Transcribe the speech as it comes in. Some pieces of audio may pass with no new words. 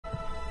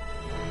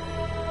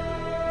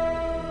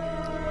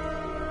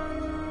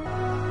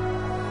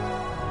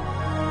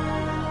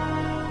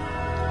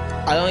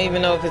I don't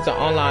even know if it's an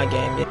online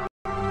game yet.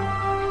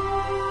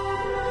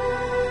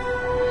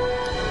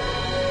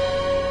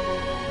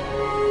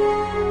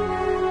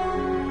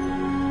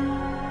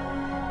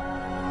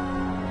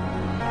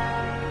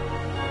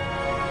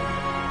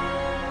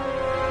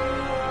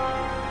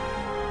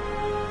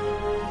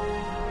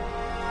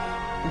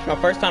 It's my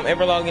first time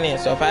ever logging in,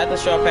 so if I had to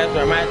show a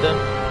password, I might have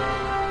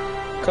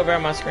to cover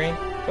up my screen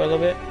for a little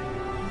bit.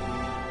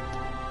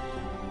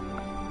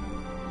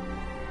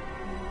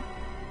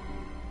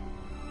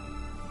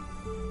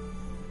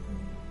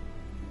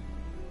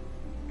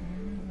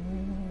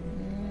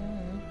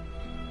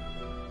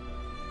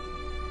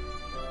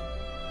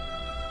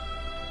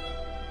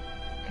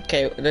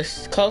 Okay, the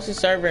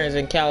closest server is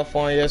in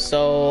California,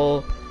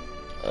 so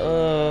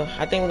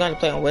I think we're gonna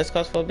play on West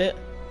Coast for a bit.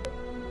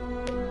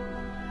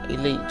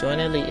 Elite, join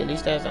Elite. At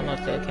least that's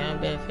unlocked the account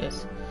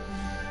benefits.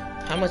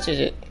 How much is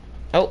it?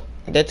 Oh,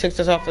 that took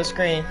us off the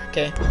screen.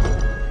 Okay,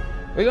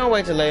 we're gonna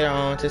wait till later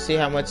on to see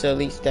how much the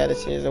Elite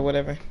status is or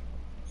whatever.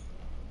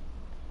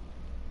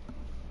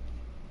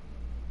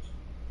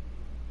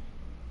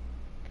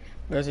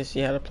 Let's just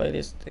see how to play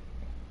this.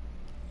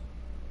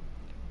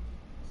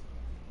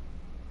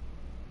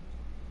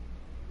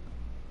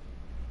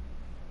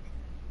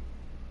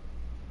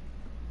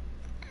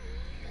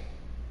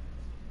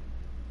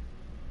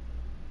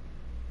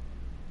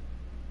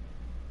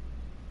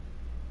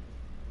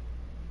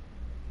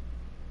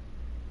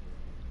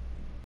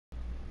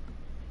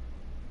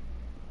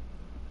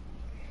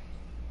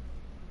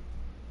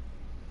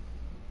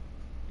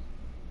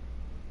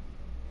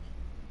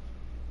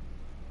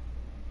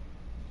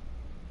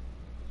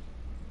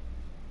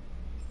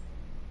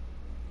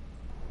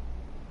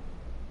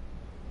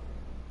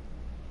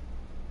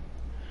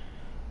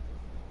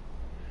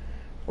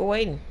 We're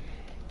waiting.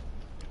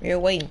 We're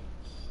waiting.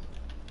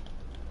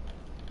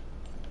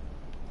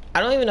 I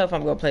don't even know if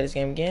I'm gonna play this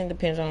game again.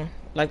 Depends on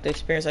like the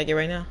experience I get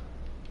right now.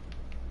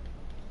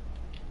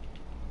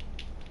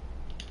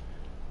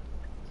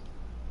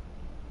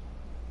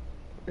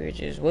 We're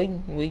just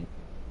waiting.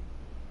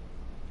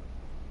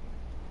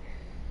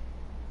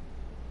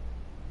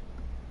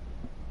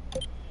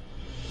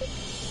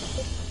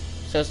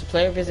 So it's the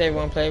player versus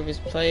everyone, player versus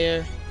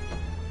player.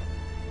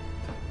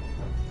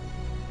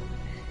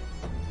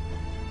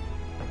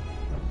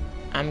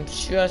 I'm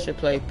sure I should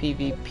play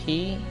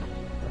PvP.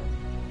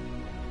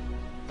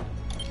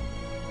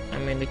 I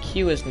mean, the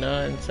queue is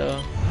none,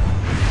 so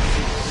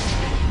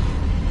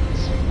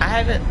I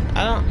haven't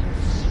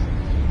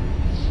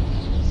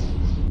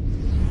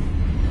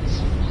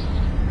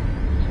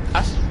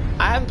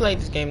played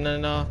this game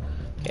none at all.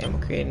 Okay, I'm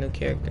gonna create a new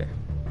character.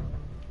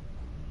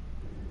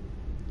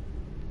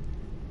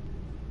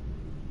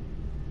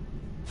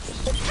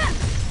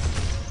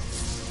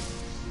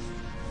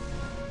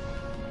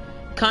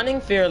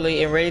 Cunning,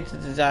 fearly, and ready to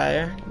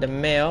desire. The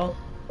male.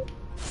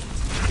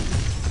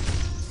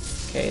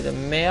 Okay, the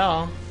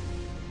male.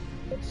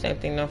 Same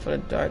thing known for the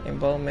dark and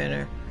bold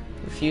manner.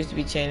 Refuse to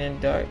be chained in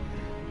the dark.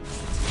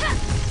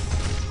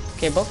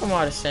 Okay, both of them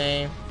are the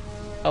same.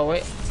 Oh,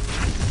 wait.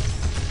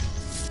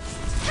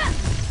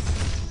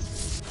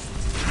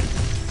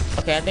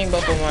 Okay, I think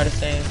both of them are the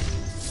same.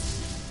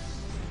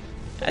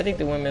 I think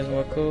the women's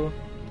more cool.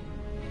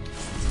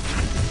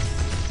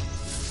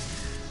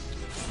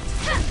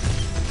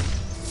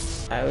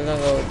 Alright, we're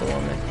gonna go with the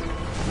woman.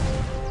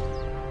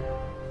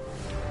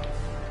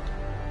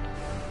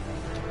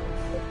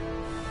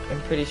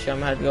 I'm pretty sure I'm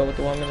gonna have to go with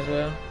the woman as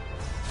well.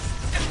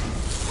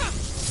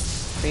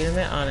 Freedom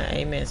and honor,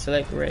 amen.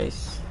 Select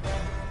race.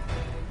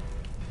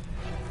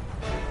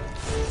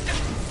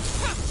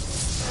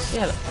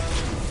 Yeah.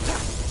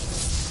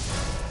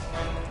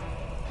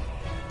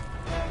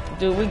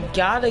 Dude, we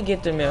gotta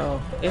get the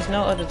male. There's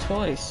no other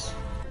choice.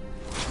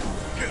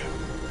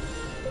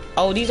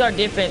 Oh, these are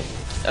different.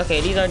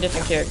 Okay, these are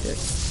different characters.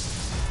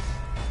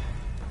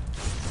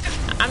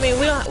 I mean,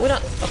 we don't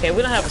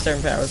have a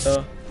certain power,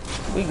 so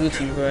we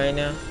Gucci for right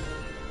now.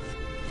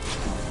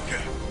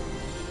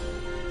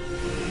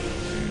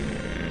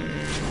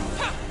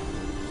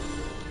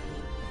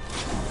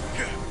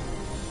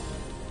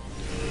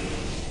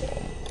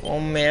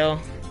 One male.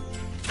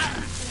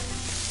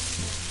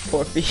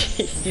 4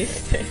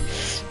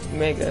 feet.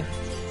 Mega.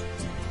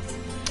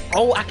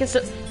 Oh, I can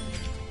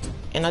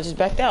and I just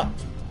backed out.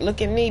 Look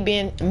at me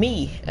being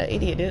me, an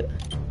idiot, dude.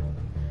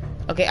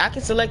 Okay, I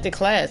can select the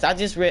class. I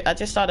just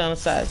saw it on the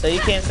side, so you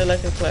can't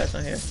select the class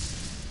on here.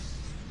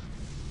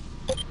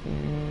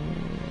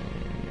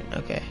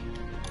 Okay.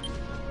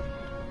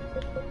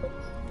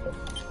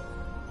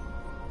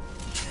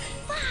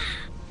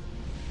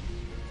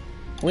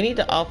 We need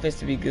the offense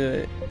to be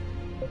good.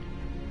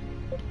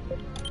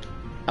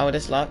 Oh,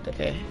 that's locked.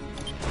 Okay.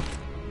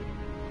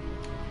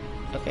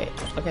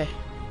 Okay.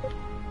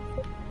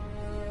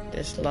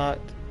 That's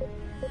locked.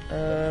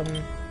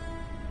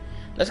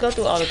 Let's go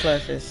through all the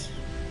classes.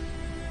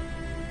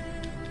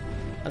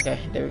 Okay,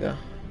 there we go.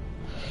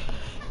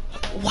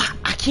 What?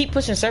 I keep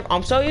pushing circle.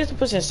 I'm so used to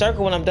pushing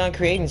circle when I'm done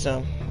creating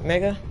some.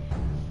 Mega.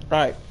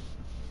 Alright.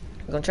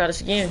 I'm gonna try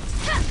this again.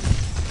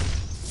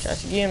 Try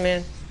this again,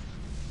 man.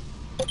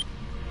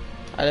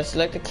 Alright, let's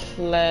select the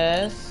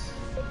class.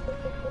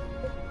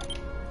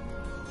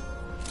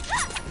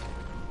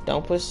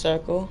 Don't push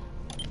circle.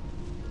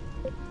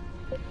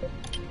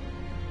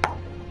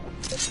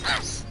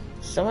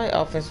 Somebody's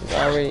offense was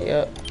already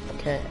up.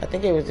 Okay, I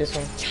think it was this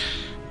one.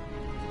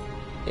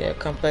 Yeah,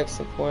 complex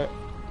support.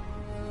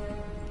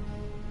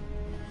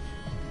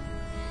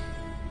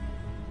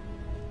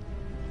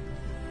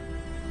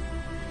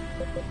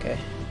 Okay.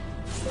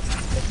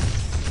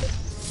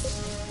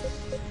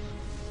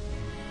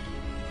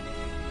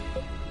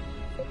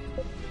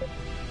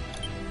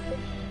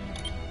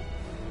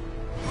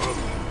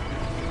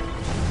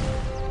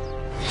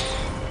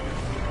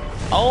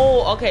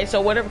 Oh, okay, so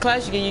whatever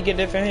class you get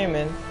different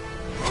human.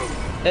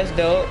 That's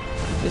dope.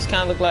 This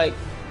kind of look like...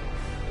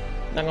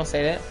 Not gonna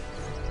say that.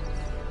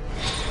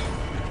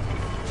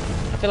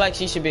 I feel like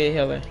she should be a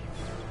healer.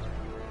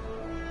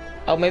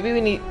 Oh, maybe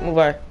we need to move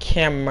our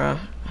camera.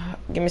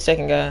 Give me a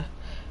second, guy.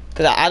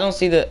 Because I don't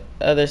see the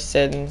other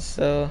settings,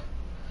 so...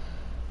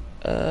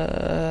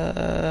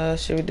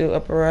 should we do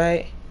upper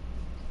right?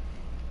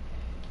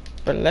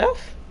 Upper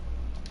left?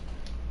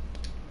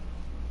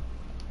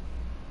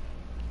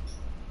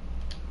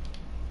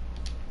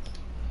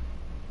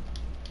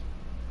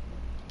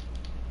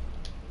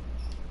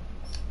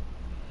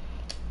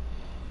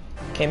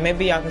 Okay,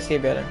 maybe y'all can see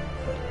it better.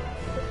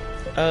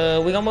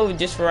 We're gonna move it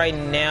just for right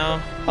now.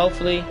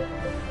 Hopefully,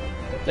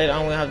 later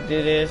on we'll have to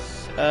do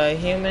this.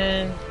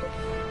 Human.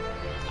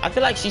 I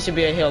feel like she should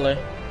be a healer.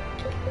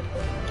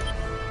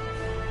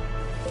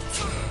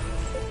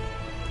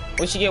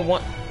 We should get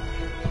one.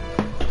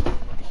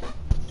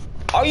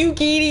 Are you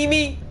kidding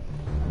me?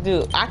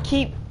 Dude, I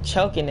keep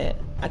choking it.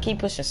 I keep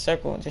pushing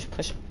circle and just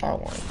push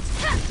R1.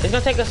 It's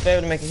gonna take us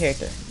forever to make a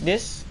character.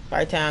 This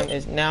right time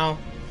is now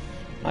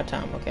my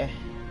time, okay?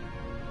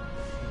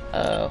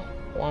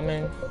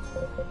 Woman.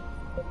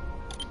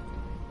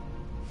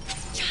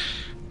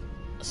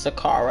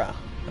 Sakara.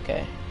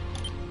 Okay.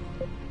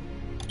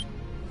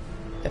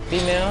 The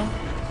female.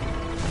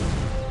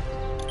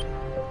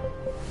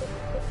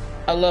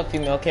 I love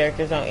female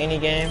characters on any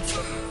game.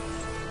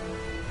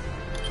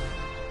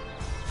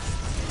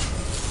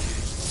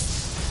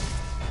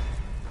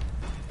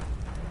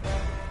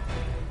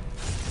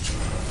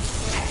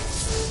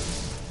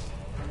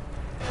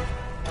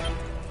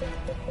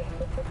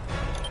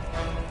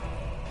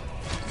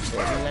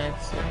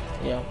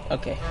 Yeah,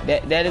 okay.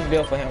 That is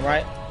built for him,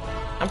 right?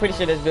 I'm pretty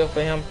sure that's built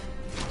for him.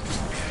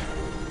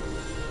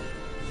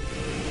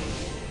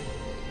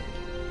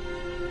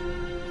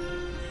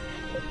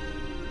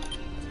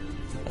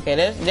 Okay,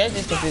 that's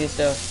just computer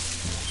stuff.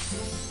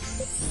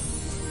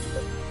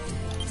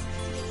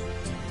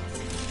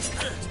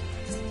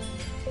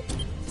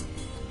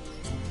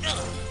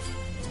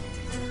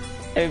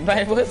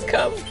 Everybody was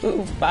kung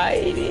fu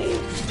fighting.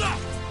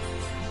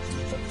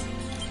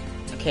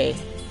 Okay,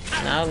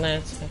 now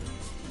Lancer.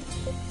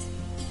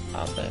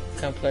 Okay,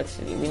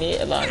 complexity. We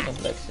need a lot of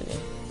complexity.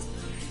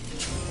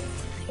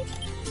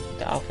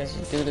 The offense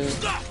is doo-doo.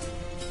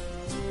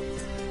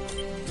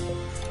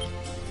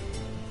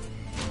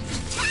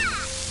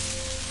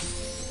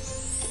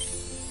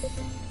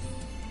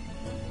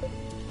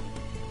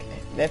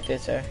 Okay, that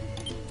fits her.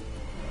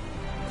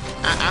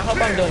 I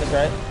hope I'm doing this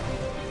right.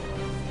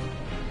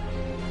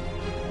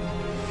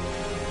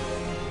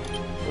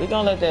 We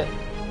gonna let that.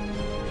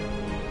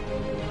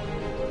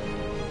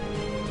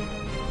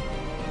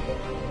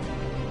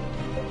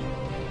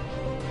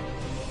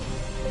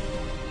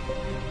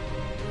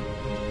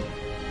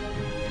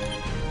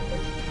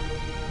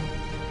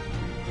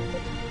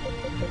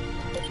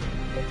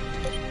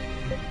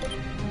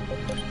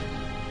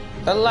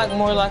 I look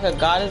more like a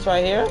goddess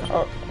right here,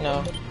 or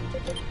no?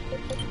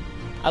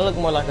 I look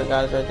more like a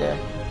goddess right there.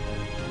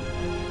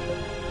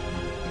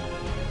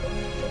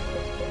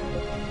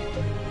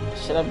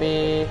 Should I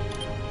be?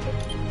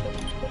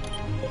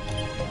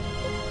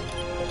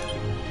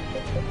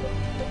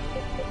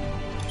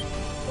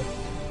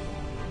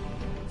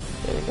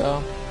 There we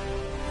go.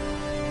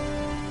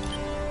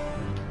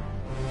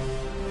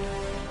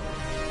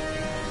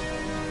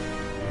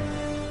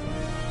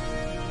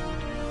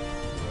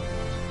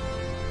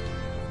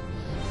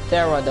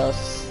 Tera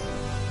does.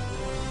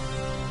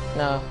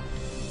 No.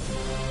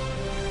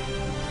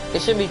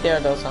 It should be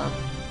Tera does, huh?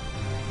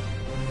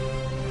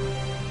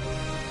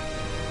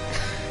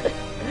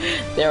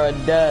 Tera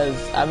does.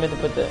 I meant to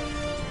put the.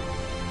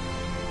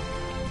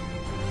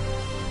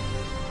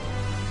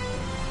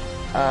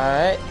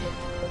 Alright.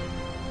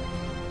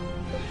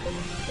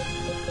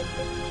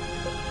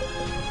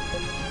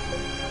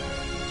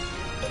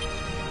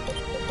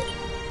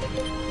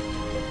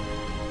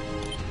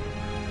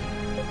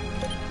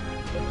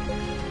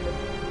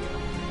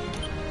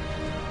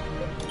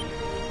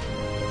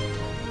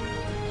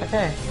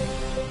 Okay.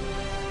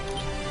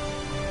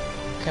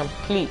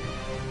 Complete.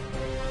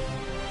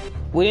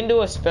 We didn't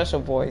do a special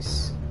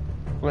voice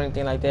or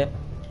anything like that.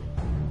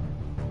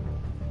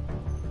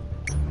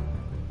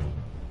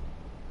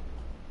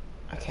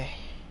 Okay.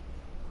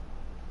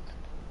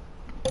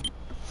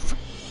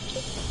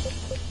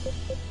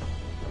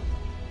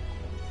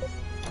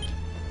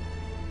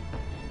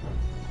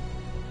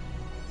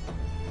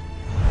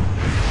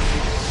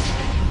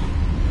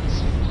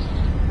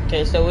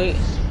 Okay, so we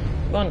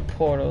go on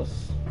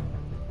portals.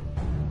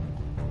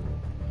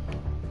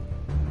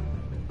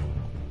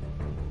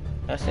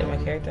 I saved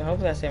my character.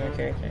 Hopefully I saved my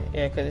character.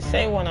 Yeah, because it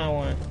say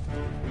one-on-one.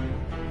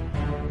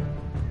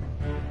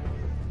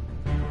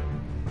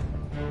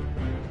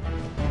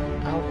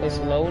 I hope it's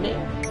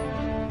loading.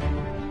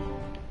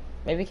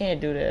 Maybe we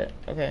can't do that.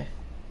 Okay.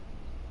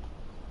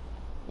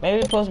 Maybe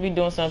we're supposed to be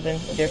doing something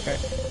different.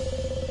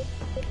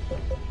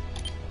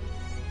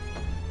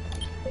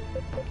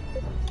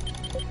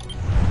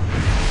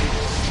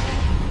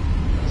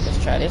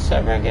 Let's try this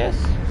server, I guess.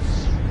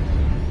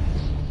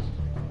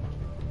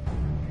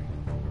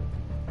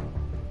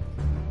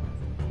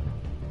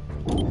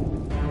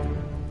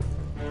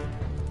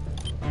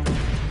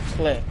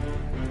 Click.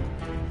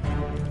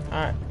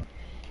 Alright.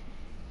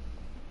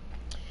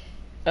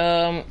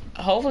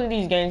 Hopefully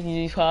these games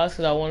need to be paused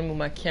because I want to move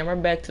my camera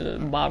back to the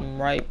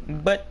bottom right.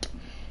 But,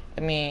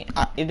 I mean,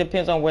 it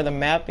depends on where the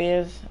map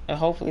is.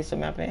 Hopefully it's a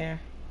map in here.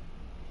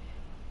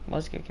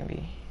 Most it can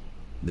be.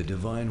 The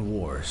divine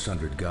war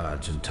sundered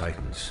gods and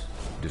titans,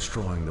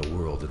 destroying the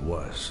world that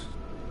was.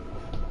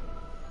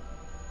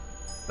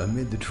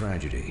 Amid the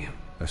tragedy,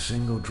 a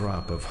single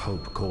drop of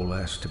hope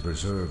coalesced to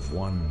preserve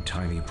one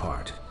tiny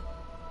part.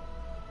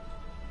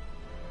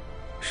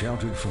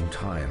 Sheltered from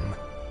time,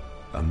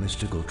 a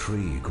mystical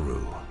tree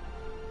grew,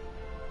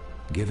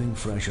 giving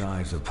fresh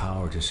eyes the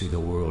power to see the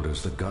world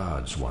as the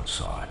gods once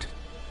saw it.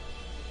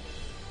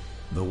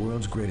 The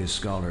world's greatest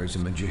scholars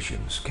and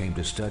magicians came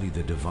to study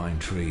the divine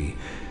tree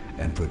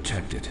and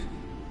protect it.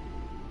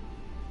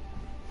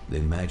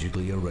 They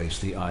magically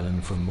erased the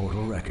island from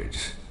mortal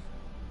records,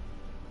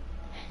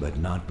 but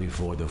not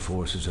before the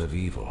forces of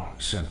evil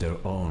sent their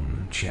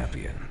own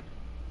champion.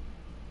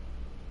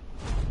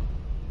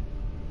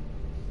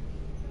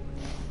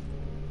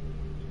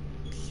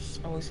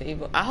 Always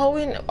evil. I hope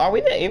are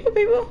we the evil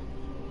people?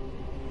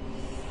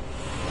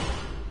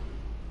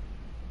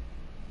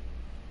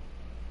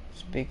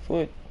 It's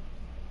Bigfoot.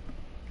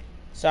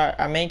 Sorry,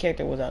 our main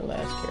character was our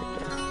last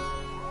character.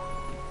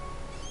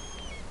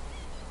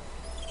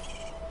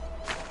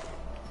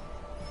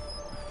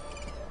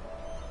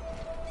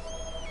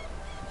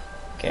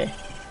 Okay.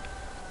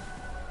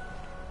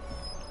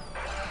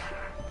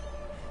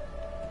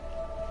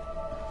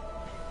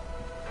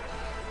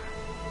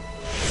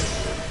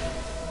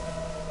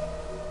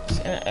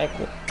 Interact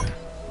with.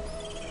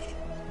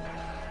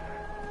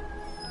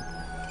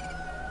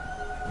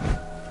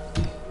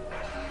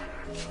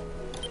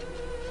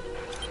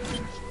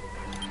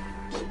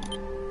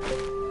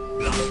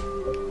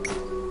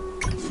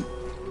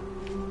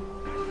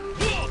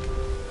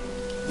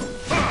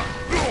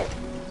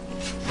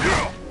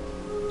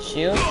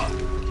 Shield.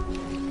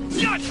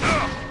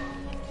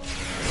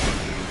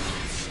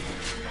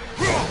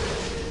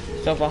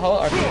 So for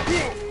hold or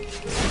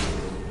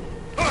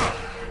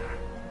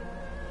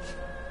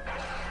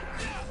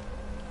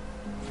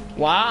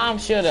wow, I'm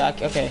shielded.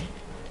 Okay.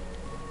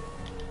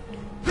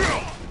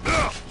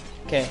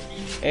 Okay.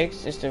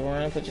 X is to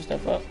run and put your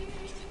stuff up.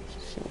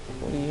 So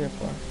what are you here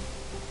for?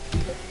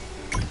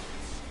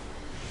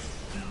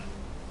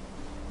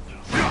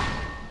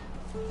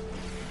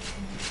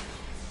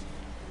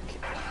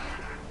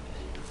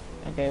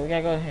 Okay, we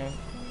gotta go to him.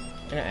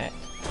 Interact.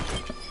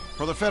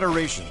 For the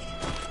Federation.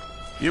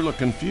 You look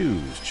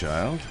confused,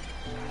 child.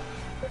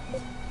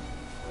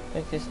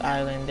 Look at this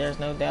island. There's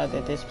no doubt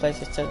that this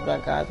place is touched by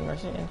God's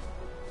mercy.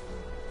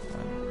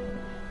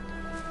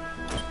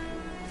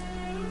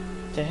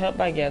 To help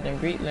by gathering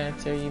Greek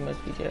lantern, you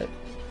must be dead.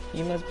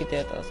 You must be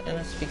dead, those. And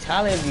I speak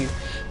highly of you.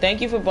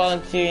 Thank you for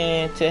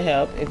volunteering to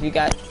help. If you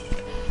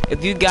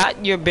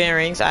got your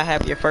bearings, I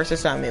have your first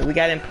assignment. We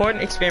got an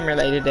important experiment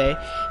later today,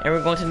 and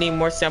we're going to need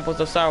more samples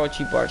of sorrow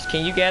tree barks.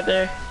 Can you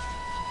gather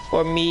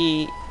for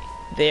me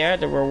there?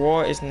 The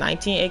reward is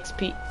 19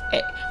 XP,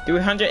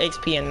 300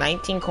 XP, and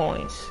 19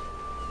 coins.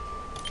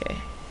 Okay.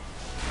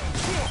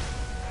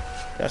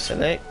 Go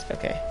select.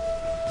 Okay.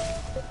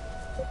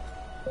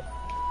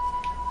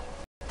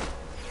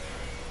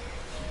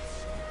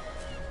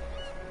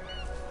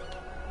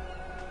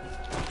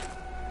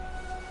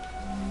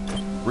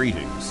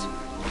 Greetings.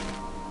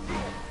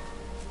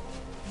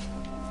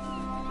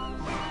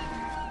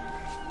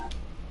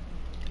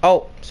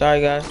 Oh,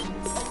 sorry guys.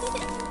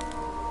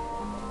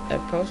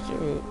 Approach the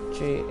root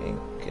tree and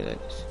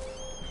collect.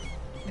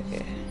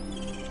 Okay.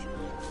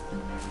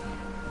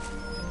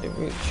 The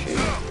root tree.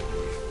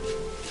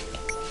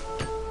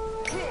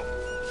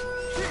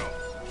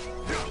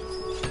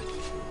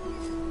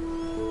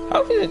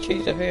 Hopefully the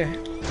tree's up here.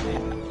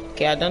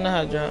 Okay, I don't know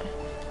how to jump.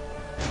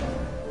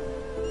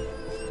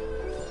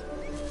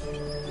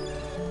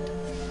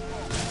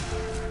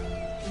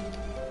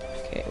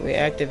 Okay, we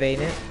activate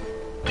it.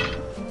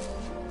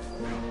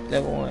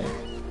 Level 1.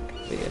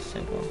 Pretty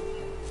simple.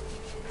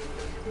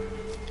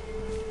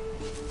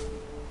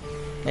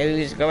 Maybe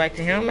we just go back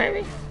to him,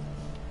 maybe?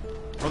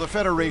 For the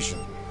Federation.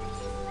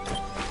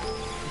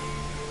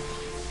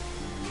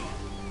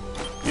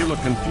 You look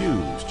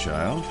confused,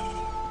 child.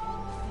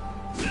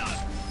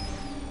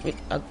 Wait,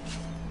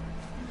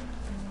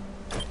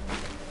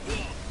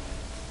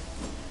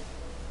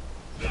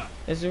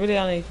 It's really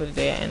all I need for the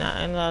day. And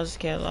I analyze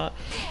catalog.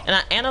 And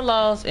I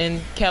analyze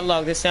and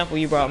catalog this sample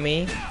you brought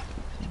me.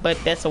 But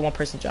that's a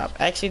one-person job.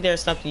 Actually,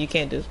 there's something you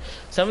can't do.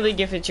 Some of the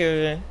gifted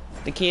children,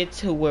 the kids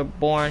who were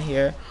born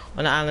here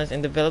on the islands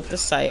and developed the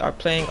site, are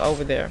playing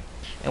over there.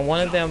 And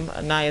one of them,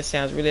 Anaya,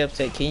 sounds really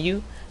upset. Can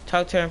you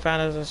talk to her and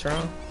find out what's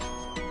wrong?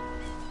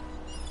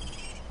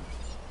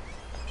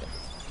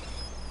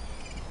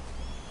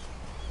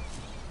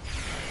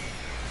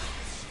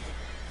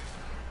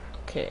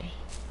 Okay.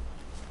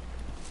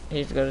 He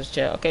needs to go to the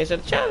child. Okay, so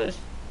the child is...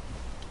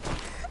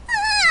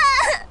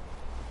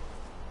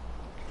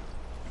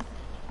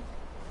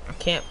 I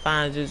can't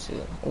find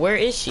Zuzu. Where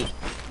is she?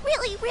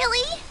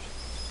 Really?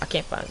 I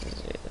can't find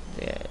Zuzu.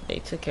 Yeah, they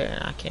took her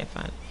and I can't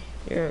find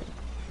her.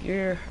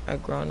 You're a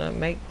grown-up.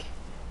 Make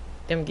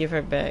them give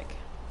her back.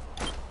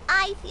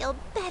 I feel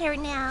better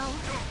now.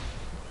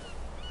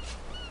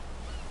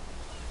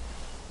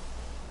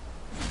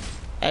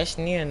 Ask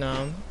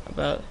Neonam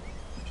about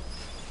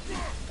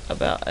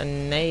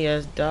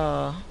Anaya's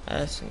doll.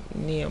 Ask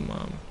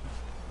Neomom.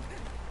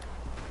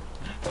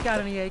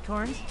 Got any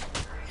acorns?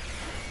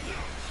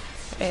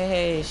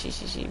 Hey,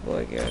 she,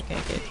 boy, girl,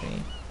 can't catch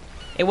me.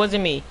 It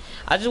wasn't me.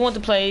 I just want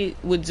to play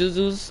with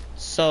Zuzu's,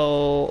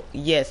 so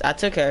yes, I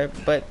took her.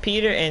 But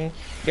Peter and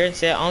Gordon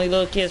said only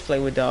little kids play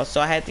with dolls,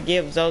 so I had to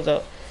give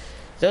Zozo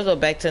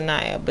back to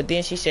Naya. But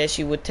then she said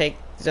she would take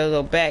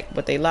Zozo back,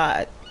 but they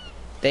lied.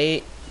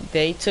 They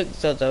took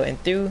Zozo and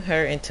threw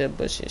her into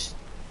bushes.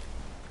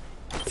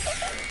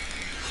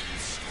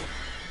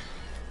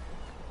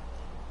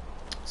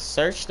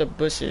 Search the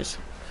bushes.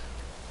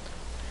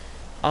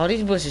 All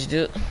these bushes,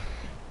 dude.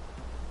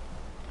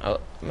 Oh,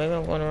 maybe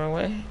I'm going the wrong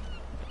way.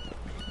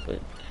 But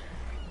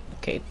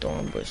okay,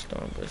 thorn bush.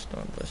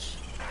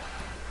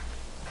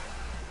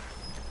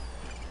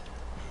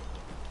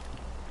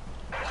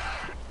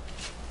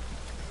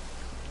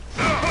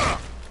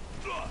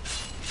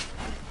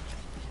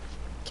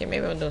 Okay,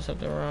 maybe I'm doing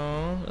something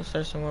wrong. Let's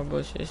search some more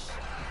bushes.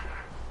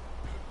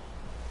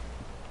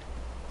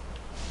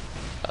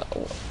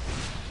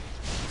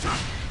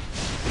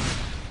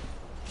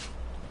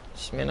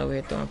 This man over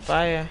here throwing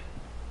fire.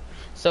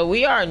 So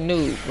we are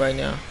noob right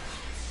now.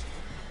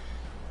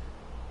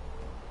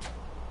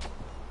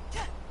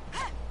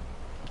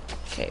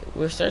 Okay,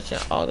 we're searching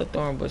all the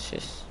thorn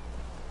bushes.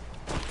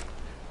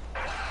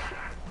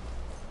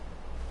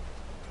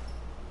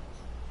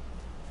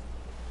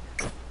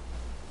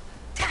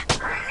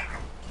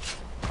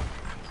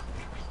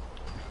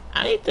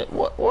 I need to.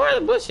 Where are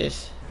the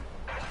bushes?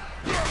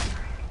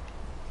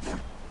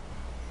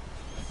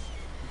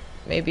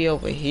 Maybe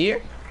over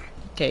here?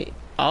 Okay,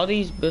 all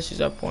these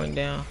bushes are pointing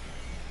down.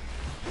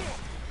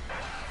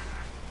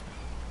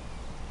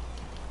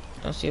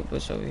 Don't see a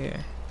bush over here.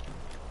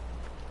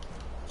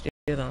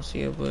 Still don't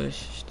see a bush.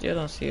 Still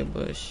don't see a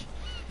bush.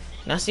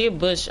 And I see a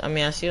bush. I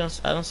mean, I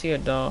don't see a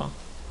doll.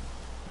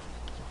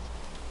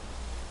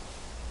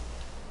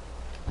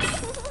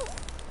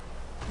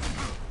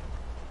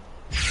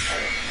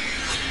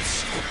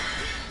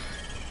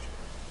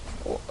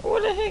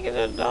 Where the heck is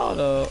that doll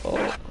though?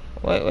 Oh,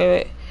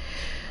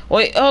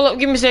 wait, hold up,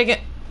 give me a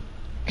second.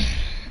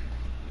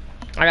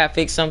 I gotta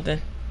fix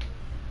something.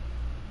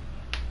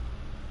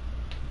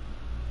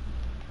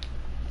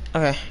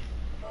 Okay.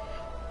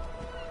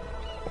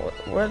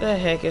 Where the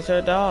heck is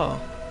her doll?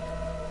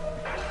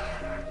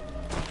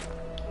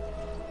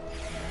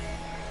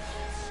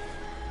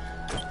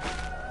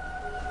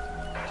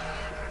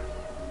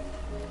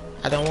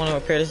 I don't want to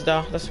repair this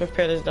doll. Let's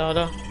repair this doll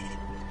though.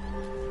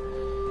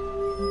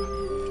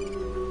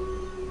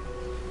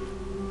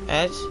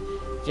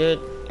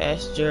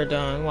 Ask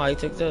Jordan why he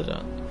took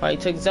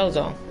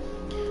Zozo.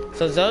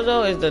 So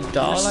Zozo is the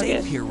doll, I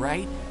guess. Here,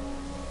 right?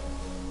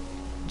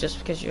 Just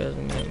because you're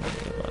me.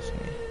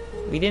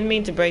 We didn't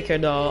mean to break her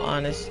doll,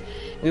 honest.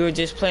 We were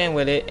just playing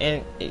with it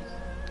and it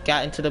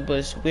got into the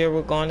bush. We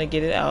were going to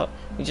get it out.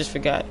 We just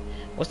forgot.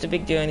 What's the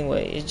big deal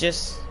anyway? It's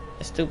just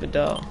a stupid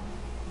doll.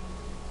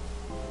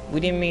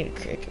 We didn't mean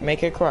to make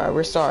her cry.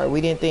 We're sorry.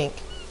 We didn't think.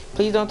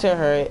 Please don't tell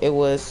her it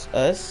was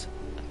us.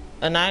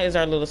 Anaya is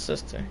our little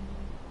sister.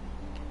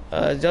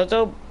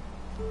 Zozo,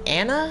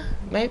 Anna,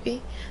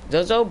 maybe?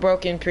 Zozo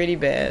broken pretty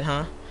bad,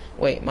 huh?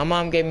 Wait, my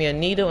mom gave me a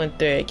needle and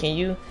thread. Can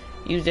you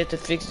use it to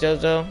fix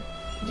Zozo?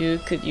 You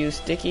could use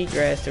sticky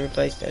grass to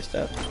replace that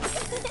stuff.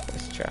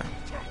 Let's try.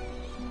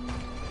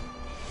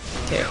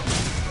 Okay.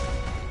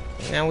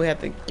 Now we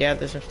have to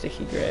gather some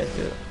sticky grass,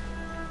 dude.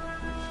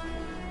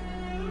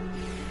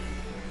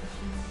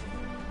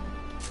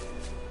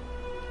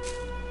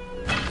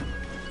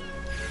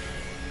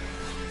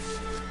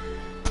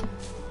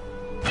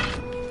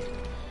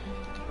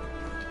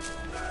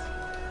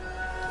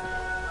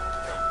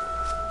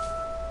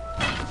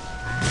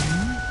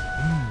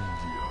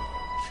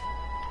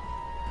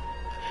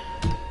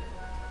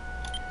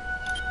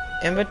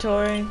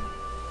 Inventory,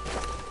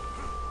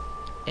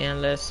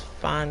 and let's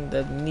find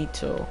the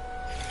Nito.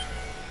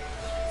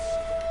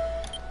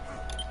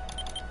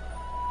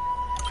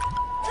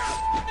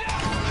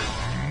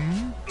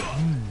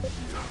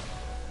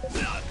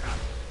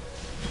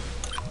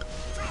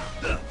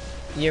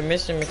 You're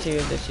missing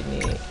materials that you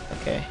need.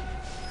 Okay.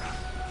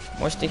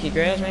 More sticky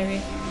grass,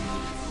 maybe?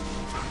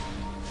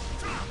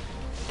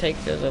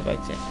 Take those up back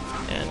to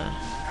Anna.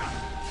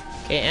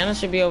 Okay, Anna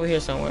should be over here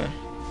somewhere.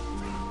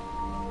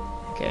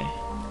 Okay.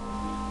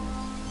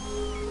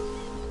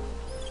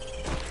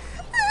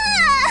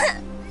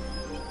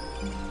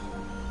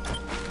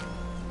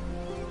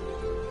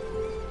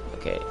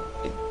 Okay.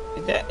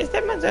 Is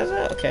that my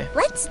Zaza? Okay.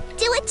 Let's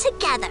do it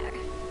together.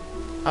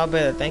 I'll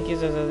bet. Thank you,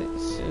 Zaza.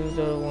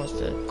 Suzo wants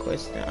to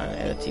question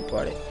at a tea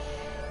party.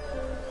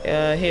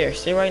 Here,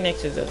 sit right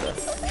next to Zaza.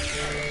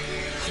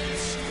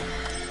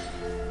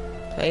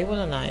 Play with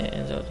Anaya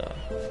and Zaza.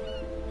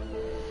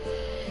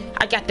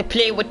 I got to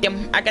play with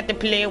them. I got to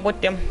play with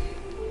them.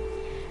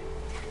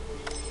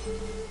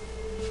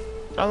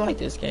 I like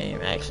this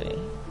game, actually.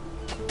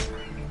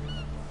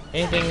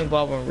 Anything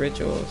involving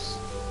rituals.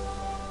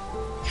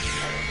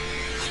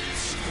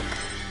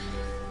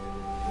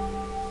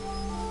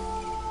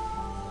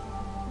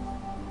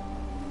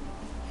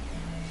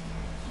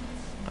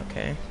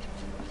 Okay.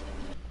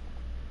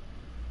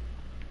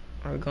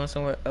 Are we going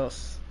somewhere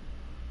else?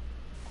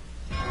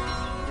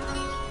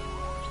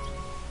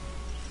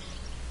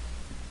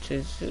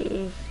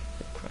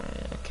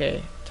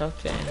 Okay, talk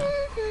to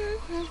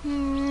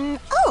Anna.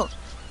 Oh,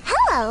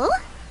 hello.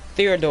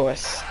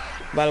 Theodorus.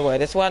 By the way,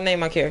 that's why I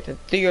named my character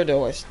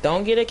Theodorus.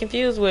 Don't get it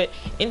confused with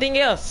anything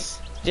else.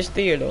 Just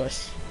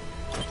Theodorus.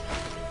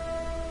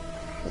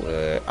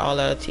 We're all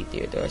out of tea,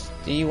 Theodorus.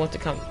 Do you want to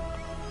come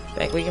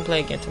back? We can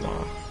play again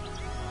tomorrow.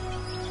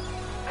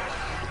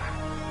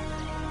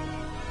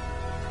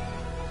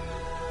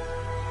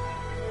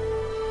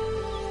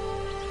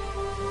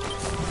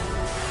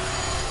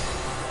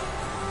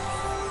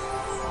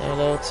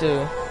 Hello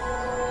too.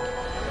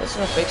 Let's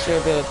not fix your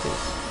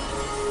abilities.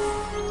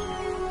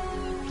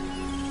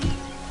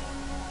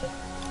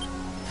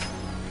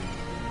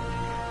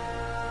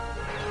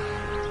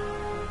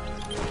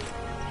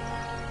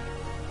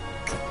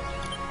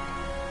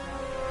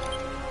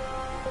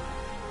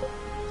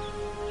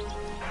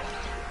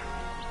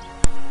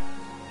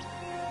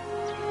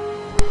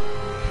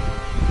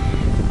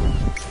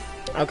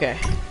 Okay. I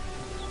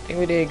think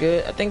we did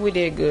good. I think we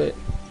did good.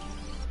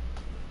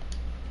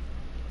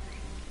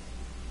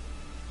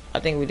 I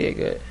think we did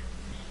good.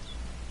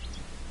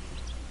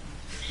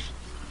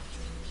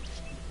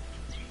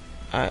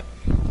 Alright.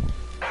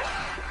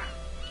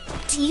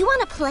 Do you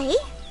want to play?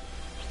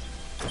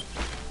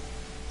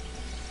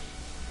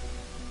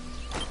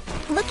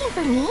 Looking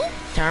for me?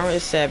 Tyrant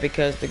is sad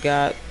because the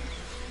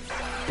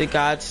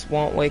gods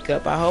won't wake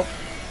up. I hope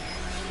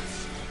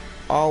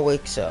all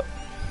wakes up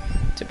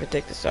to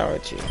protect the Sorrow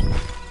Tree.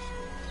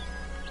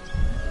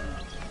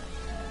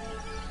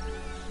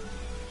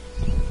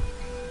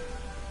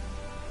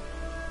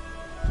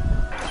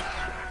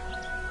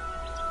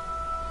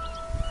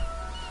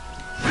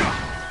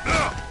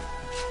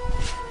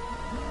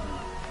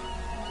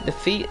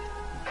 Defeat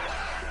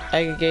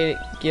aggregated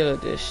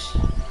Gildish.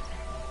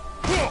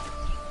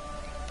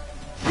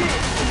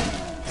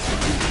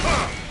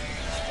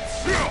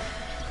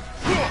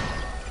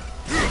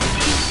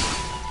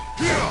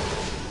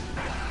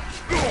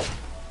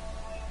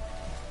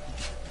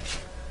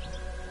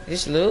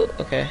 This loot?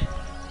 Okay.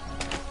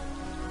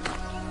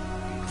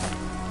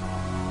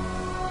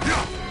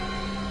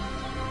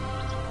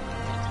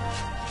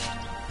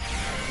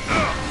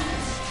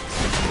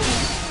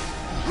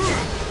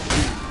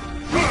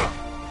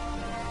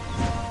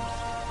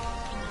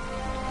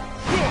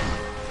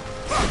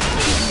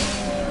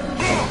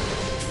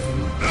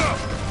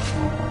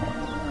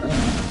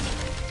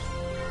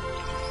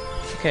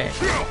 Okay.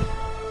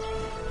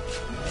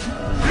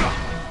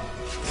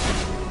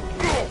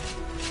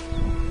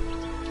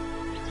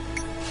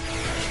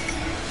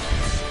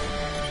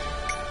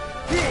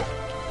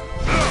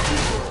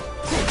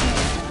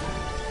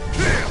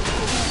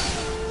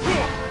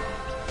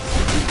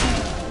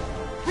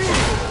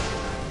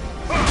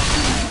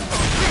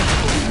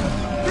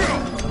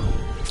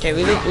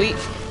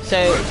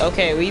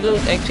 Okay, we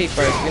lose XP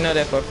first. We know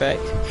that for a fact.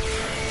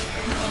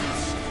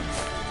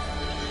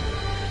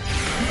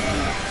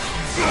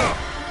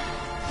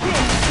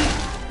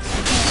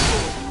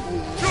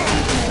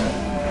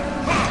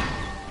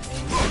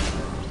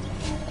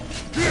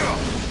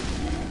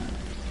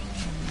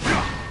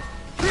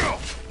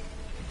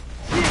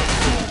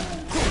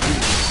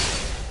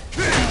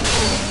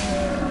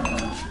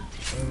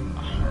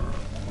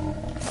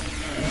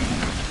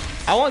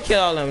 I won't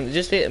kill all of them,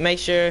 just to make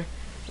sure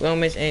we don't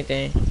miss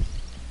anything.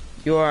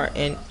 You are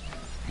in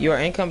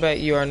combat.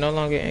 You are no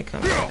longer in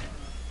combat.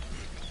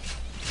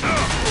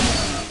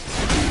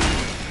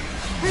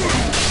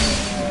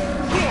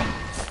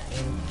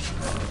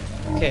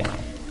 Okay,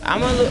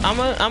 I'm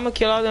gonna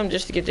kill all of them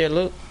just to get their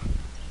loot,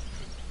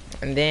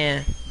 and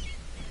then.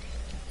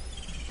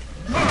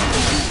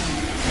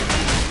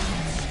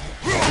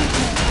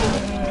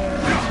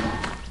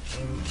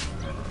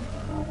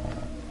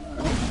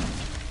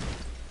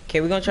 Okay,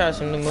 we're gonna try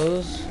some new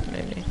moves,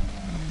 maybe.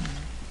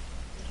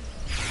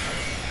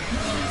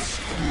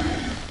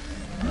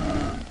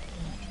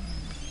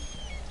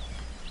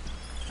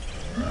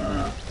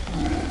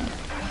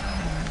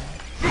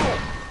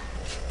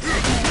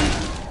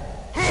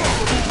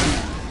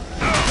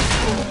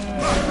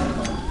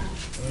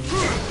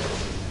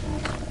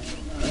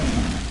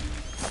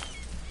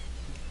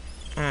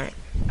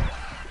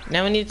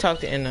 Now we need to talk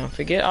to Enno.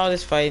 Forget all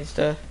this fighting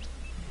stuff.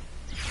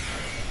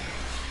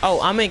 Oh,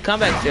 I'm in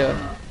combat still.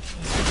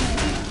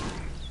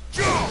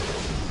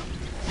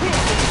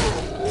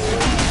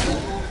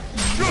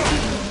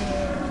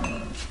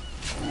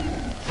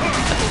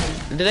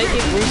 Did they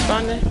keep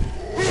respawning?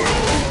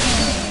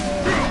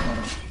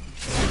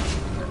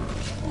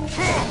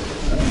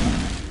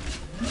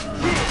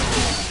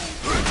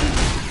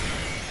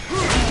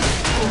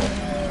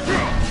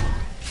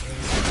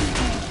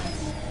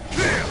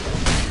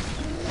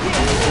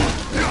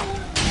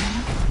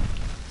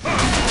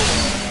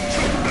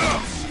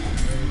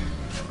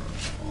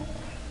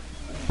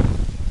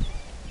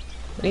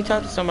 We need to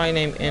talk to somebody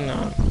named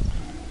Enno.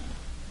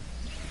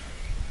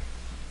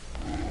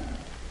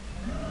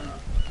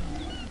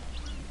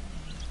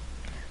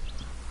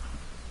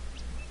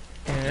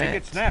 Take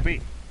it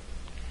snappy.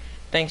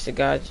 Thanks to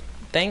God.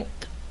 Thank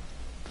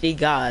the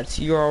gods.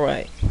 You're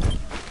alright.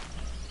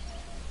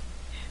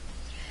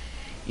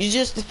 You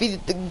just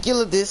defeated the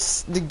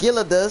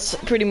Gillidas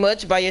pretty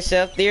much by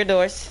yourself.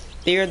 Theodos.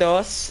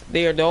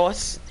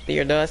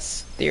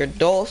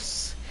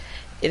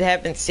 It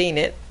haven't seen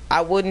it. I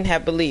wouldn't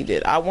have believed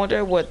it. I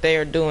wonder what they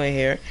are doing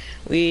here.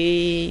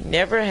 We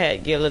never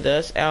had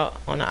Gillidas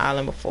out on the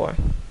island before.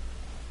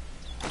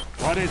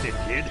 What is it,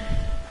 kid?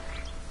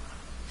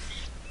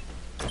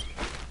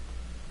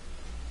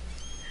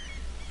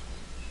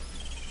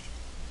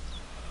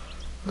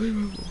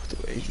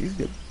 He's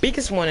the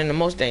biggest one and the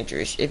most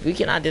dangerous. If we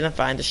can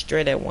identify and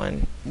destroy that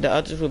one, the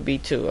others will be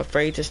too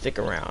afraid to stick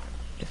around.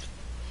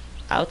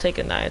 I'll take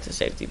a Naya to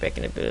safety back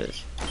in the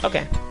village.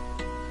 Okay.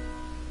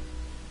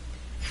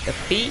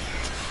 Defeat.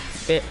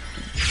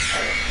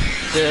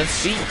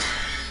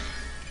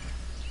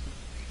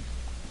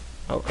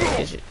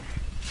 Okay, is it?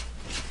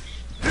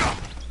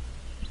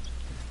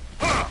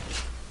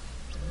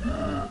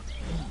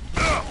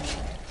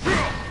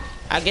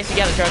 I guess you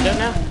gotta charge up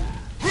now.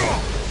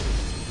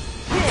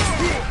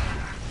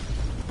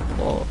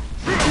 Whoa.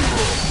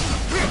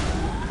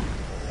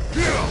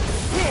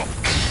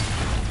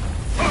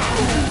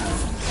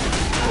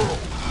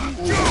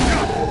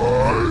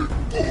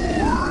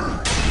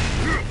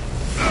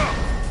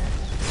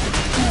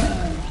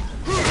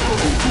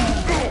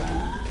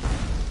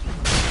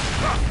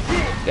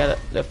 Got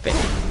the fin.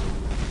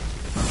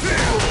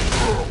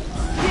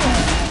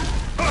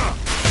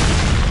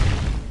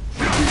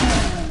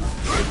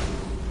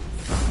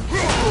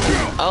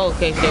 Oh,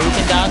 okay, so we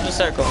can dodge the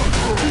circle.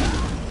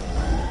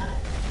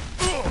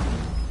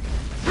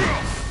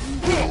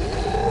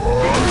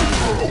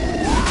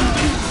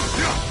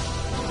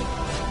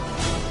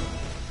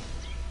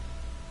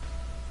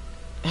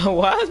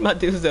 Why is my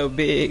dude so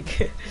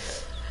big?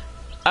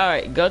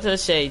 Alright, go to the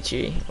shade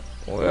tree.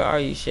 Where are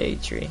you,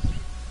 shade tree?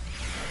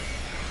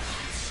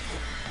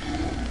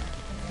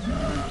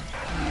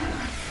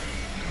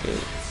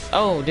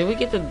 Oh, did we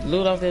get the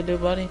loot off that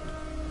dude, buddy?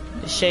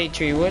 The shade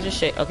tree. Where's the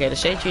shade? Okay, the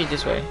shade tree is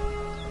this way.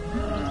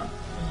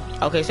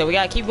 Okay, so we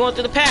gotta keep going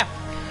through the path.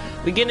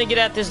 We're gonna get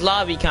out this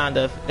lobby, kind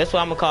of. That's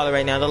what I'm gonna call it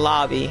right now, the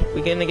lobby.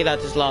 We're gonna get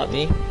out this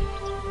lobby.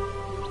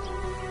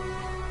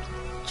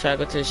 Try to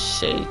go to the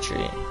shade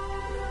tree.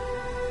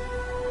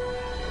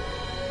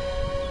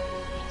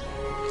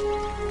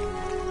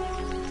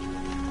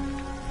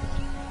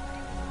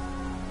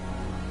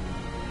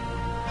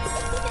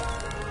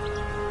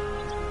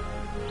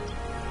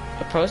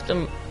 Approach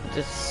the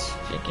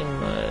stinking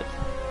mud.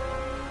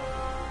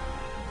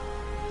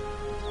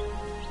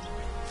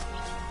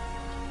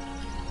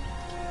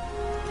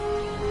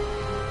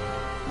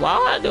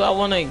 Why do I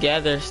want to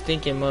gather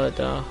stinking mud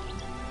though?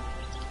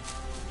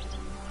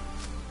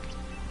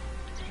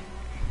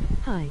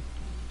 Hi.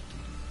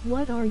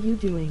 What are you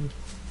doing?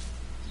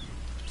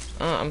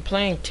 I'm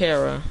playing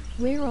Tera.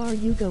 Where are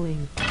you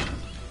going?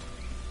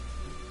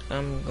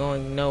 I'm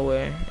going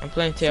nowhere. I'm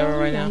playing Tera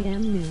right now. I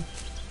am new.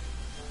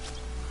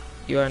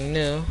 You are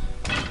new.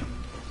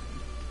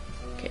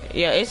 Okay.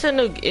 Yeah, it's a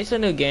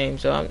new game,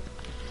 so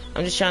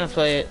I'm just trying to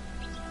play it.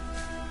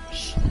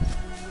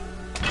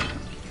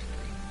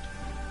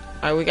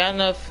 Alright, we got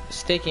enough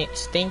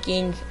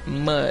stinking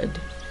mud.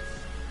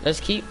 Let's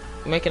keep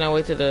making our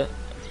way to the.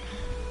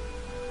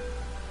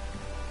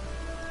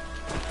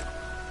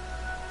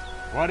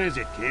 What is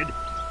it, kid?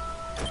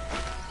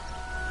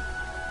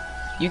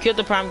 You killed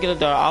the prime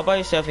Gilladar all by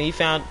yourself, and you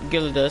found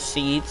Gilladar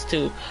seeds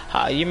too.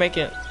 Ha! You're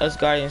making us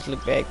guardians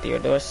look bad,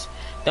 Theodos.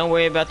 Don't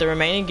worry about the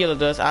remaining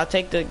Gilladars. I'll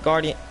take the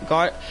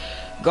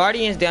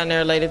guardians down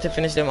there later to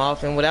finish them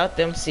off, and without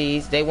them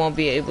seeds, they won't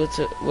be able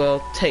to,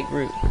 well, take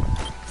root.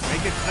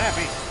 Make it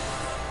snappy.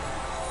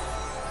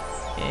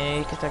 And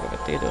you can talk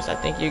about Theodos. I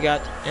think you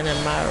got an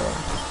admirer.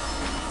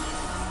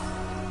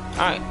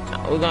 Alright,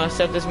 we're gonna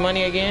accept this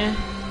money again.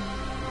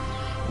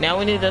 Now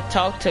we need to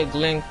talk to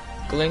Glenn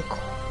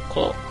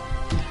Cloak.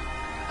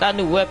 Got a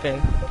new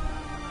weapon.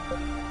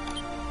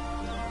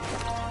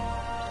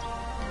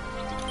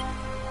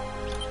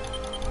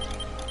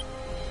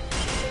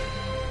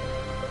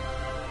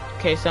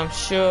 Okay, so I'm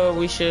sure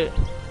we should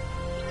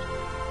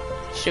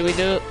we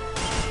do it?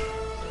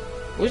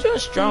 We're doing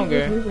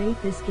stronger. How would you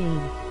rate this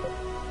game?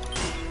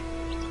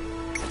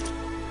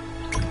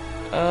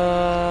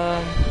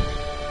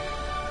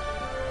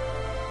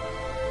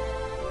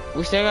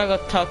 We still gotta go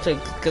talk to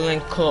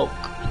Glenn Cloak.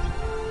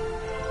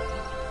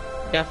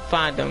 Gotta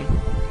find him.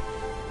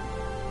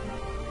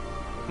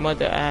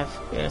 Mother, I have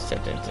been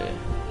accepted to.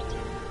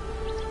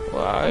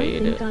 Where are you? I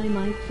think I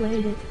might play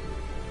it.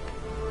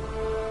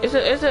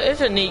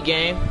 It's a neat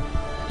game.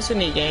 It's a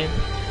neat game.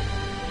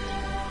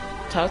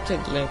 Talk to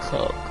Glenn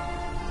Cloak.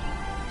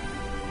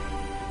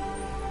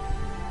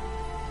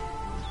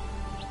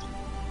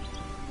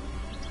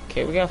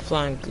 Okay, we got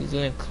flying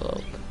Glenn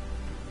Cloak.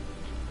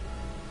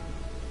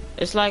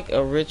 It's like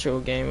a ritual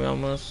game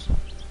almost.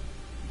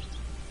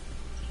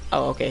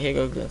 Oh, okay, here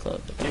goes Glenn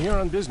Cloak. You're here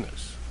on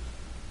business.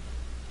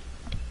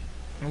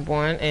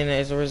 Born, and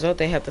as a result,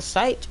 they have the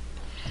sight.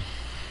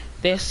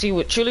 They see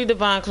with truly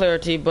divine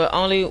clarity, but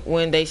only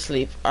when they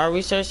sleep. Our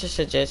research has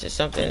suggested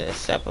something in the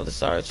sap of the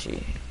sorrow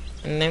tree.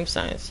 Name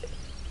science.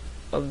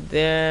 I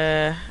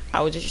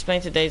will just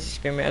explain today's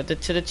experiment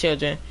to the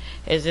children.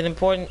 It is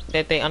important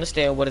that they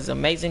understand what an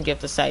amazing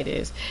gift the sight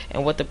is,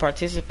 and what the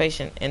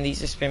participation in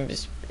these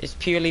experiments is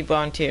purely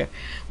volunteer.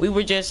 We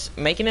were just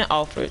making an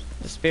offer.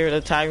 The spirit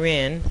of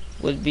Tyrian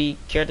would you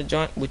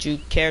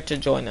care to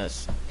join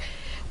us?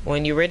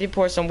 When you're ready,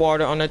 pour some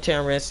water on the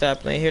tamarind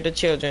sapling. Here the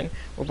children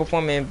will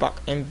perform an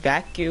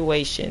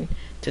evacuation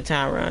to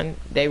Tyrion.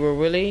 They were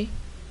really...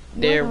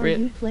 What are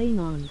you playing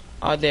on?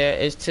 Are there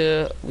is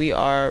till we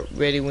are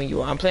ready when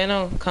you are. I'm playing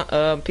on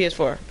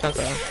PS4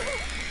 console.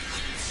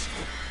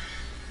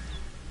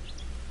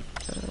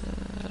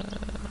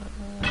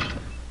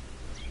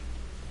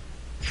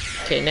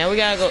 Okay, now we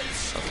gotta go.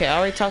 Okay, I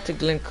already talked to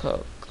Glenn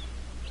Cook.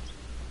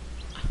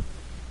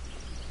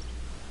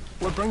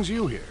 What brings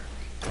you here?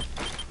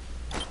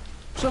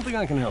 Something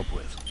I can help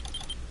with.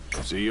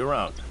 See you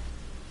around.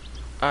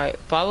 Alright,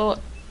 follow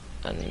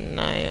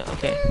Anaya.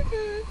 Okay.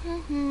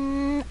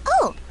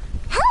 Oh,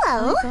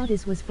 hello. I thought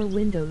this was for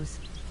Windows.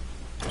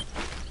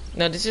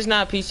 No, this is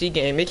not a PC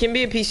game. It can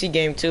be a PC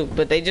game too,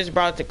 but they just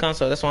brought it to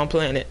console. That's why I'm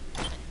playing it.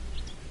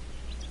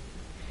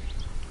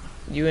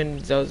 You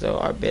and Zozo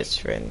are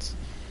best friends.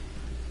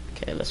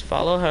 Okay, let's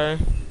follow her.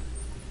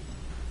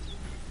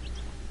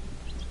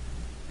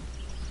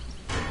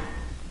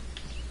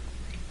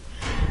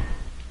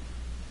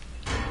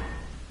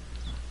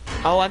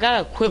 Oh, I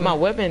gotta equip my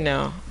weapon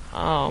now.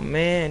 Oh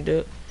man,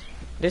 dude,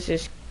 this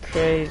is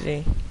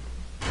crazy.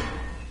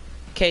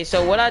 Okay,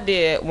 so what I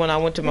did when I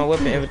went to my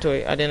weapon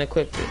inventory, I didn't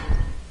equip it.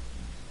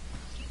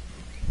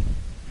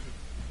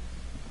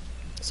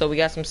 So we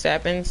got some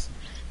saplings.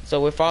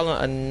 So we're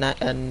following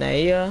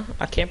Anaya.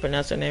 I can't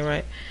pronounce her name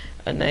right.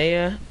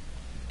 Anaya,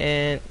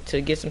 and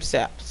to get some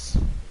saps.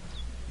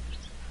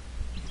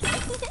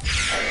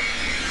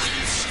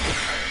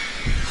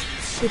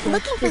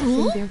 Looking for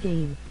me? Their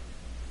game.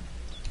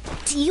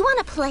 Do you want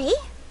to play?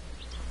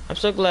 I'm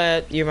so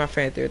glad you're my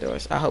friend,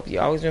 Theodorus. I hope you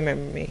always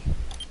remember me.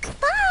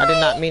 Bye. I did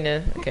not mean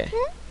to. Okay.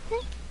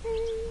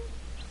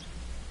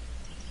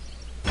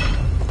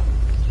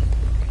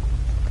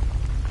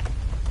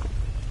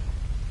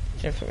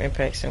 Jump from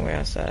impact somewhere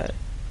outside.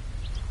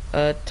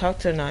 Talk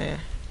to Naya.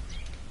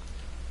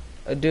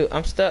 Dude,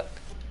 I'm stuck.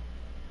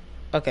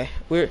 Okay,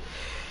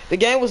 the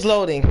game was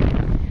loading.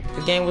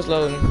 The game was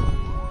loading.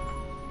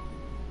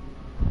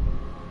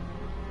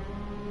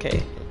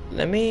 Okay,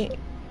 let me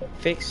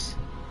fix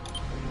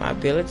my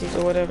abilities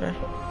or whatever.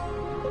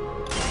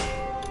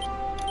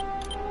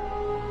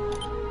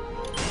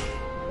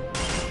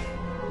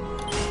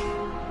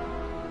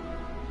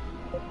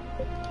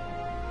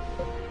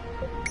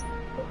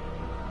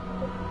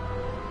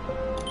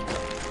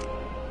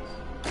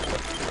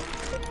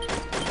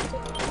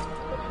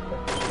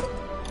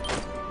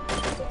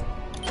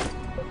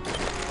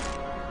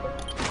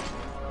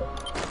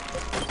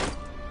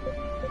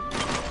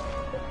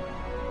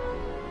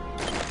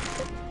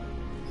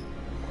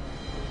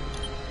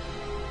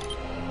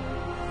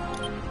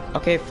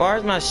 Okay, as far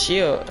as my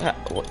shield,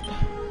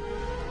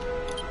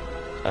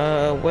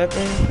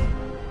 weapon.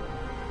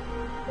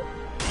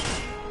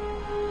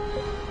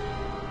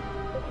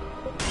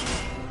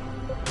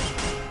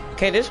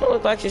 Okay, this one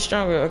looks like it's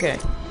stronger. Okay.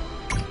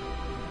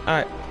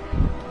 Alright.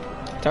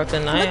 Talk to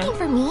Naya. Looking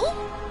for me?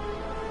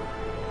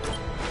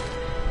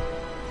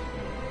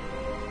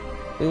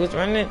 We was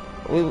running.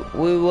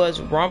 We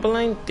was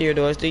rumbling.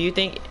 Theodorus, do you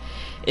think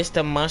it's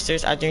the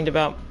monsters I dreamed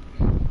about?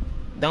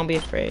 Don't be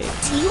afraid.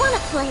 Do you want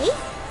to play?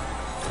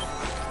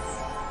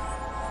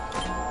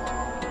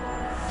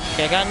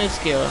 Okay, I got a new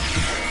skill.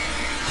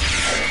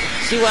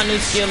 See what new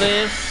skill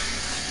is?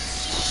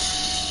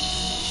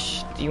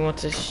 Do you want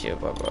to shoot,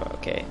 bro?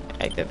 Okay,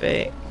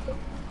 activate.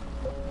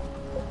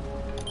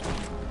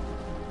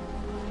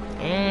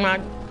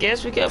 I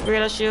guess we can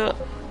upgrade our shield.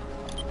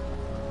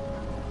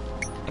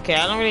 Okay,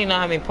 I don't really know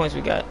how many points we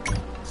got.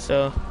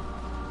 So,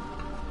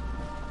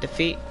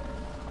 defeat.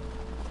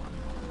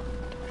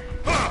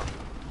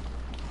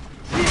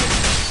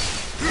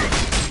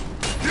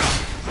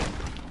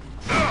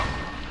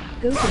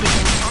 Go to the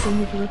box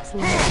and it looks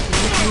like you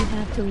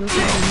have to look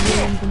at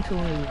your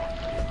inventory.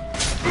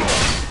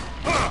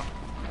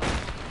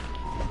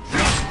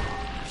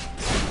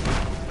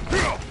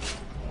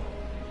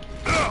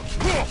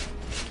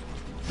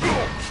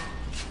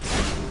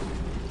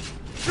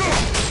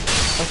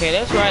 Okay,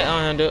 that's right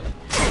on him, dude.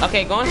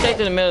 Okay, going straight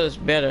to the middle is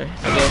better,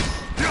 I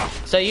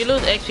guess. So you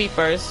lose XP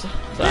first,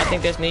 so I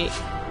think that's neat.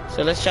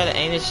 So let's try to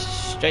aim it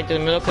straight to the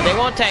middle, because they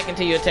won't attack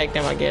until you attack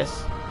them, I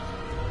guess.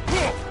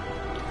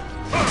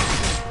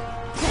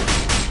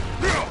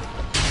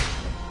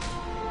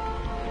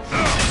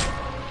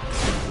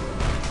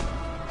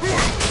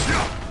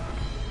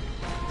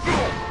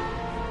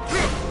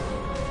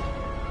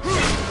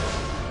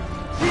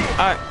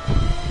 Alright.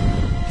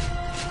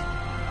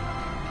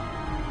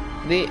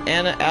 Lead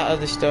Anna out of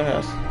the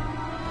storehouse.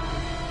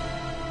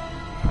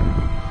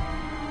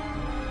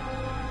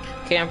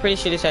 Okay, I'm pretty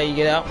sure this is how you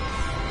get out.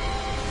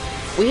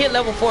 We hit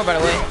level 4, by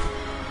the way.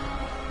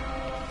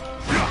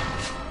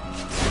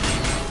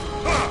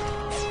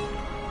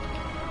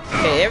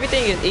 Okay,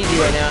 everything is easy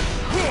right now.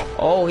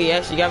 Oh, he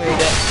actually got me with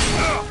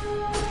that.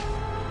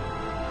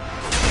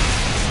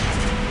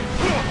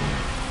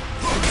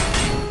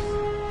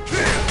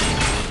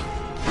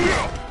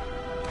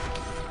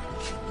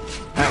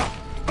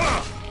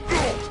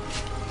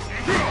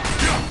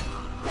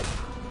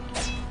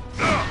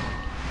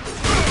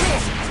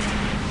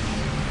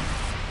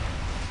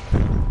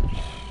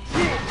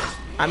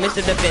 I missed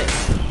the defense.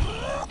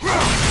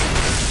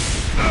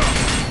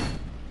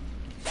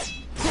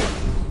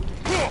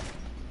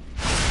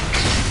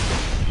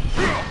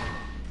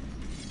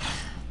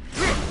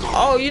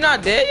 Oh, you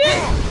not dead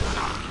yet?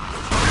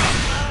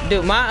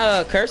 Dude,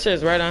 my cursor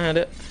is right on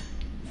him.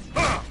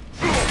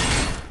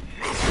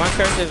 My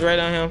cursor is right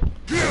on him.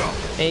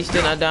 And he's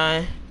still not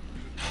dying.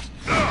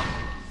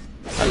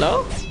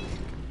 Hello?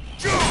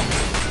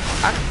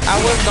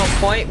 I wasn't on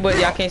point, but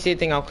y'all can't see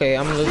anything. Okay,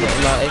 I'm losing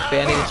a lot of XP.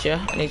 I need to chill.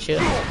 I need to chill.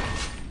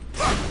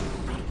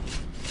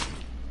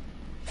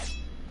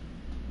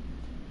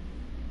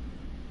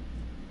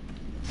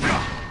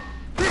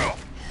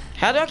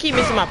 How do I keep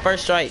missing my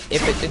first strike?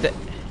 If it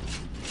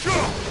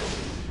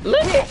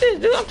look at this,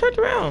 dude. I'm turned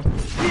around.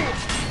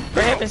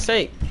 For heaven's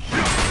sake.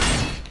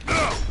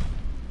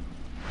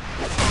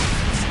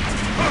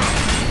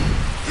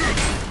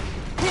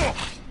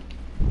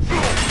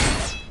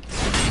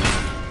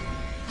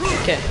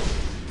 Okay.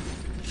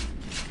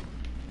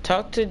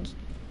 Talk to.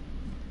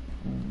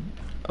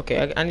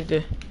 Okay, I need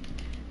to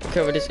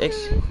cover this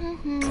X.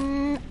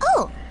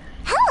 Oh,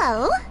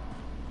 hello.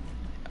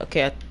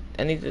 Okay,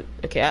 I need to.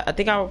 Okay, I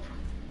think I'll.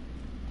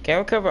 Okay, I'll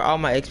recover all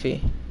my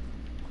XP.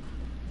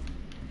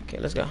 Okay,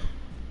 let's go.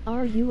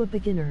 Are you a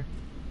beginner?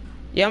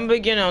 Yeah, I'm a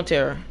beginner on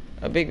Tera.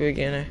 A big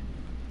beginner.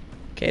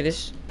 Okay,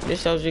 this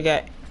soldier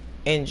got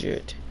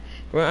injured.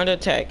 We're under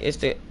attack. It's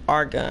the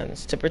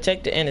Argons to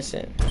protect the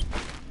innocent.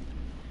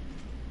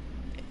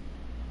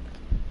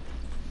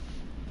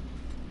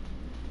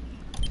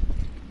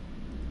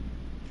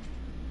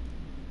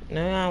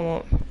 No, I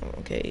won't.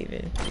 Okay,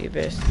 even do your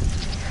best.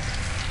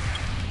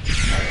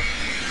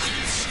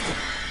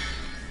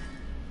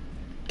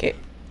 Okay,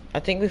 I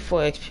think we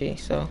 4 XP,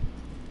 so I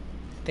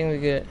think we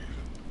good.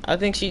 I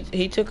think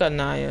he took a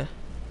Naya.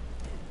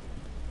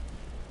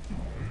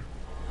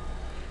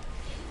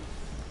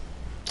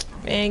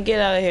 Man, get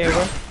out of here,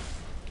 bro.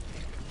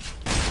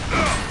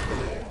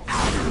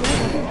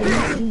 What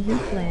games do you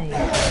play?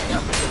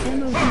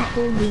 MOD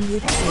full moon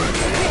with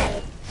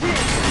you.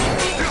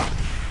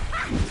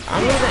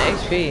 I'm losing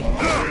XP.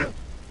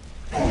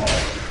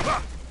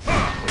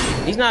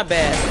 He's not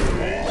bad.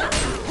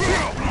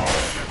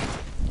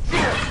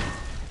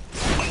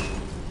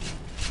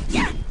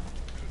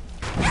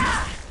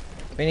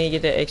 We need to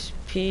get that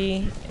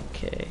XP.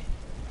 Okay.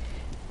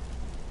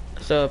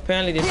 So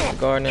apparently this is a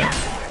guard now.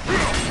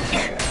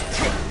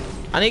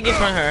 I need to get in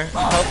front of her,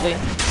 hopefully.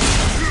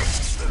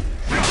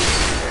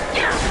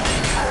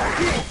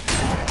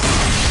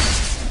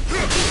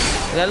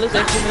 Did I lose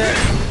XP for that?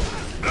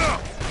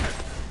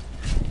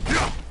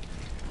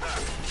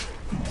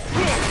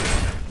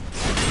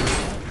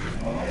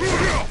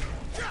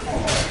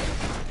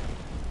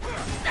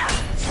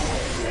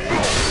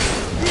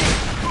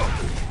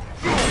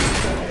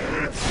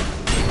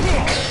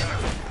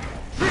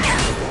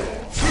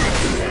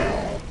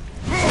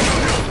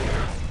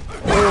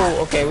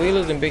 Okay, we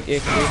losing big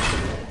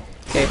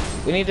XP. Okay,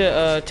 we need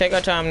to take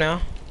our time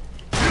now.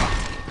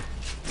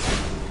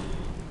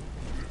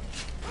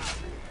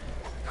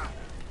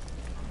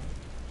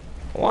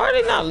 Why are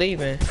they not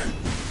leaving?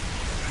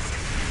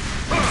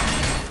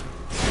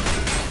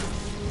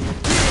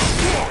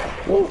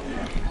 Woo.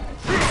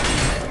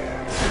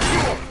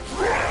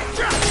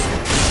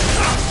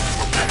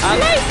 I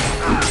like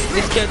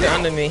this character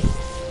under me.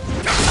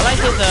 I like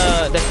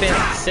his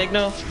defense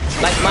signal.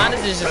 Like mine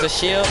is just a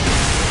shield.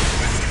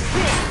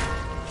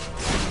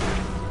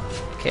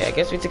 Okay, I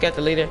guess we took out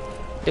the leader.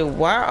 Dude,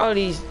 why are all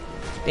these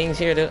things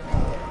here, dude?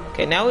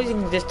 Okay, now we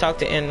can just talk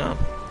to N now.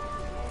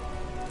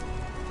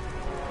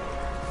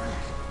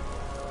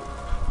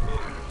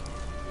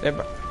 They're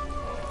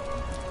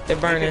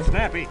burning.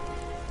 Snappy.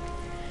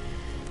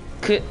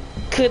 Could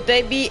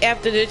they be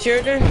after the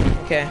children?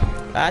 Okay,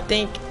 I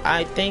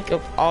think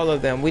of all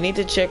of them. We need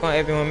to check on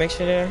everyone. Make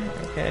sure they're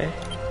okay.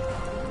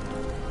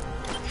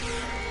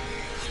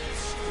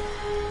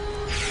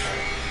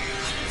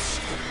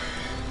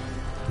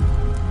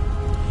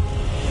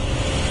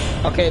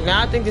 Okay,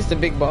 now I think this is the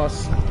big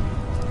boss.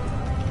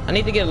 I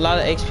need to get a lot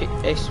of XP.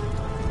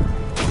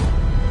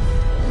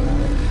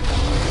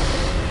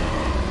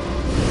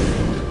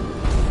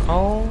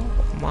 Oh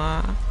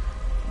my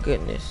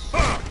goodness.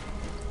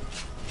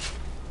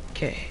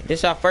 Okay, this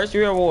is our first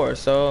real war,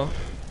 so.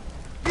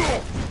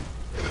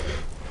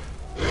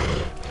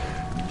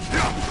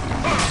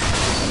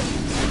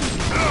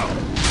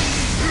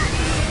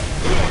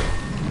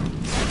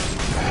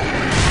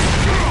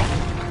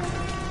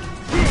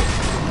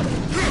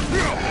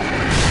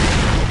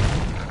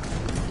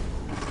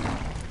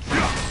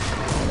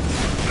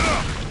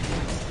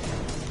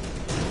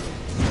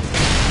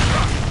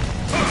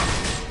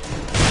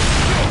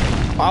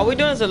 All we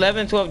doing is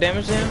 11, 12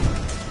 damage to him.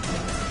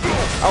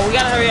 Oh, we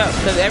gotta hurry up,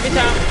 because every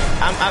time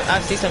I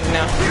see something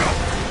now.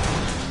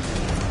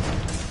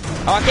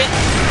 Oh, I couldn't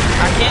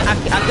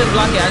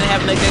block it. I didn't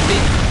have enough XP.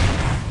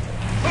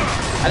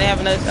 I didn't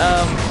have enough,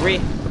 re.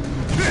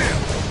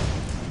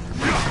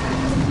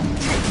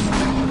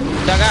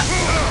 So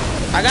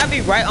I gotta be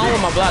right on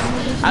with my block.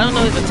 I don't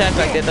know his attack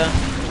like that, though.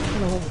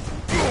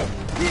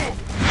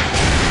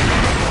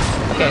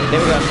 Okay, there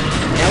we go.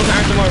 Now we can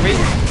earn some more re.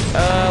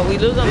 We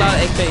lose a lot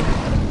of XP.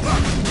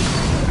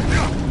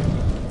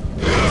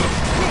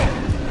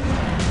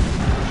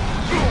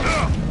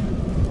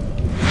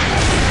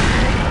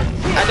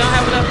 I don't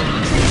have enough.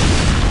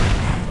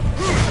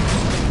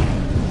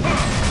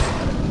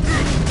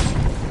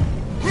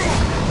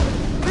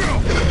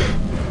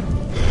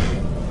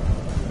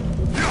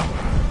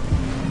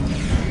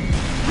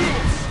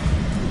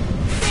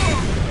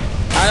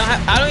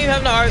 I don't even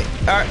have no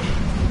art.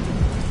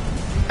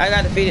 I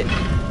got defeated.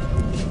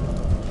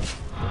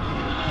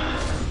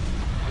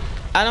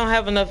 I don't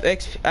have enough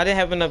XP. I didn't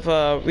have enough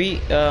the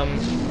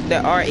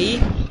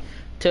RE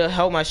to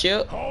hold my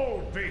shield.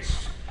 Hold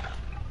this.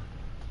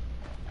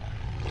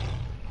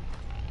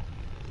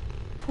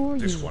 Poor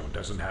This you. one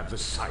doesn't have the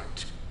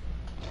sight.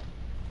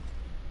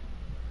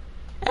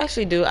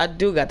 Actually, I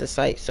do got the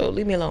sight, so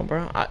leave me alone,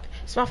 bro.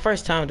 It's my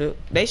first time, dude.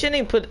 They shouldn't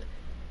even put.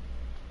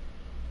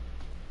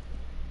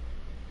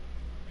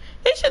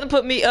 They shouldn't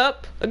put me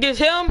up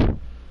against him.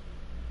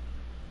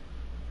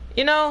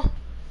 You know.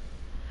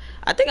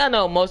 I think I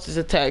know most of his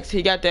attacks.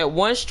 He got that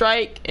one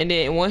strike, and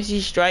then once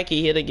he strike,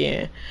 he hit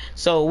again.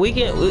 So we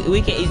can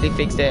easily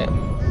fix that.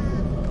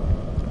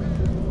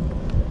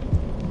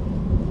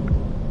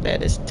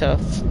 That is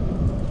tough.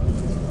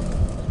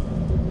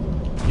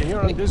 You're here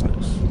on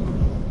business.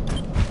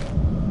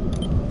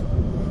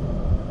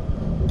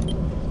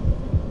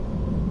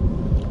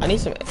 I need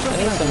some.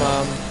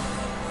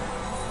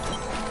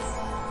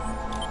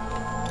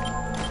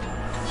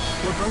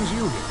 What brings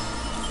you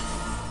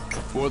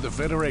here? For the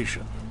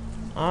Federation.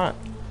 All right.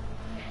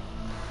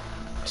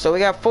 So we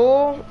got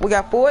full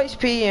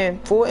HP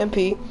and full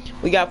MP.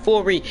 We got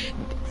full re.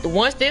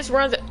 Once this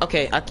runs,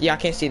 okay, y'all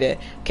can't see that.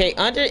 Okay,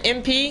 under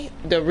MP,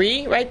 the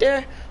re right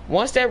there.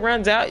 Once that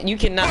runs out, you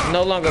cannot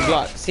no longer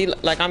block. See,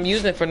 like I'm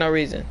using it for no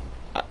reason.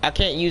 I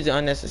can't use it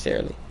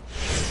unnecessarily.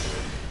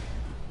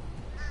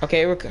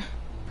 Okay, we're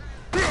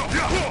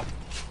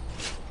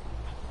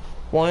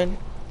 1,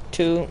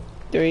 2,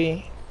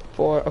 3,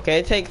 4. Okay,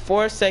 it takes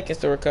 4 seconds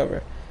to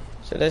recover.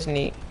 So that's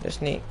neat.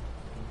 That's neat.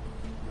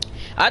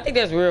 I think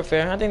that's real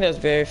fair. I think that's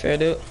very fair,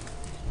 dude.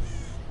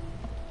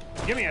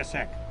 Give me a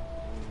sec.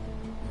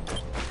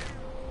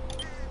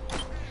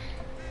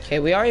 Okay,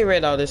 we already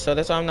read all this, so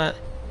that's why I'm not.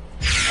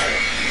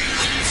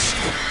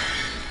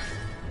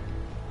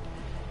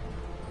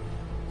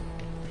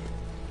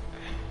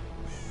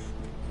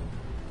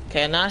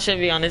 Okay, now I should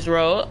be on this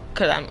road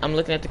because I'm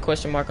looking at the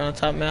question mark on the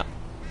top map.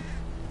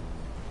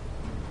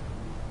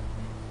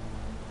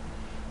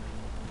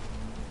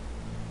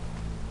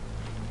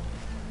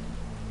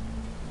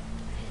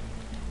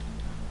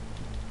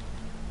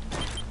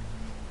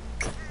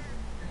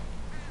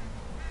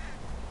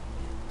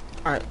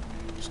 Alright,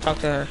 let's talk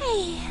to her.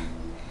 Hey,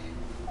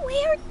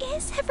 where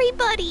is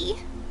everybody?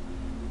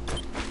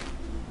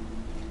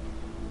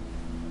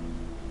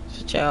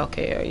 So, child,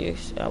 okay, are you?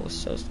 I was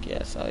so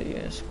scared. I saw you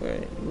in the square.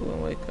 You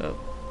wouldn't wake up.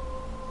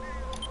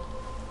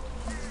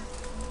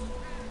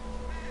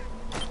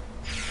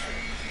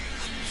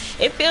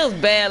 It feels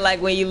bad,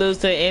 like when you lose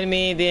to an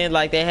enemy, then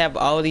like they have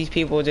all these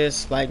people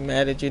just like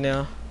mad at you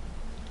now.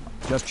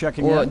 Just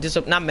checking Well, in.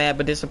 not mad,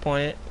 but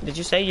disappointed. Did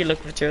you say you're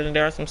looking for children?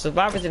 There are some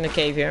survivors in the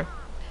cave here.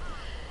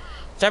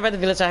 Sorry about the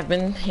village. I've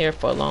been here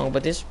for long,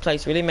 but this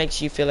place really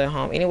makes you feel at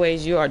home.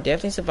 Anyways, you are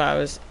definitely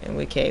survivors in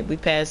the cave. We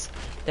passed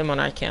them on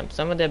our camp.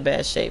 Some of them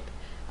bad shape.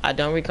 I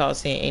don't recall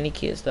seeing any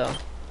kids though.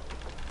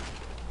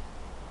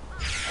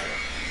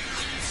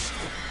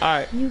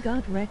 Alright. You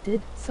got wrecked.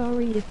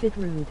 Sorry if it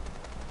rude.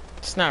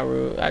 It's not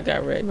rude. I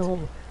got wrecked.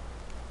 Lol.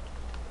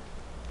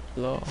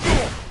 Lol.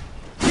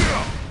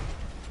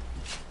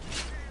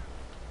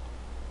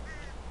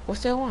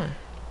 What's that one?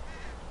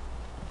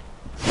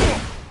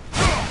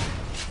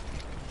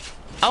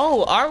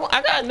 Oh,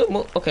 I got a new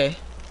move. Okay.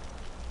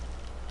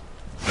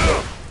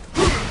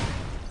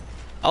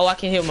 Oh, I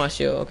can heal my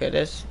shield. Okay,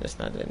 that's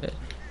not that.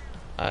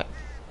 Alright.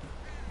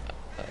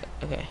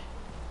 Okay.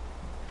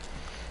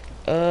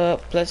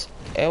 Plus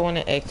L1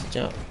 and X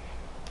jump.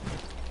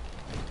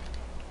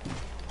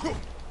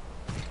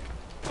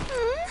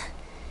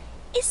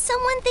 Is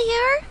someone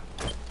there?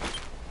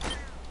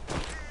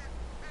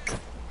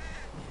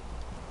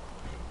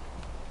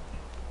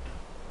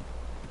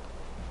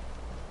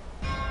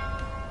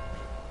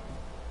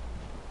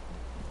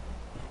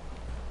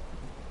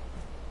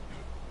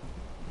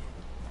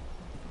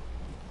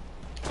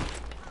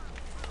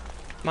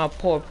 My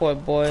poor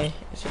boy.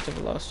 It's such a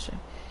lost you.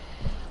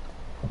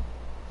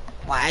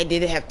 Why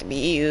did it have to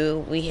be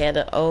you? We had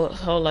a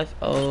whole life.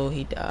 Oh,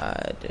 he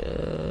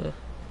died.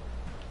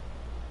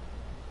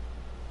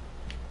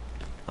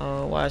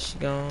 Oh, why is she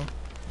gone?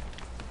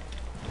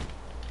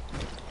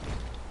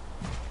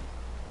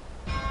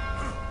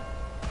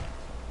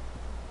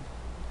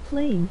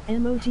 Playing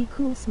emoji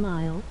cool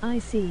smile. I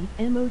see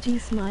emoji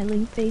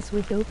smiling face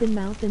with open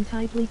mouth and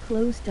tightly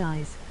closed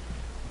eyes.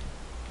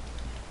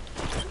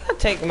 I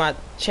take my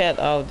chat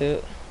off,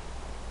 dude.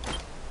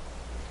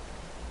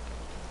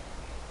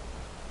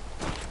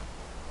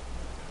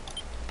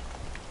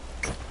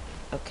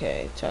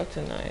 Okay, talk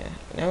to Naya.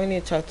 Now we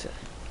need to talk to.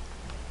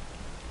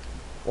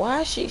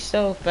 Why is she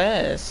so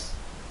fast?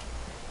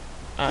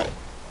 Alright.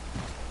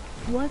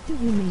 What do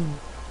you mean?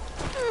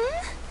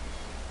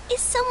 Is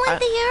someone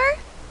there?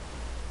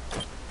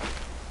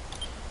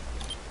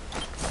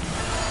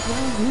 Why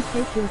you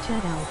take your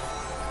chat out?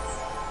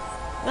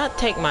 Not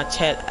take my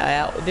chat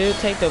out, dude.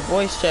 Take the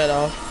voice chat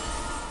off.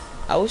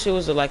 I wish it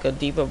was like a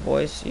deeper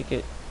voice. You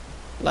could,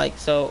 like,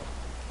 so.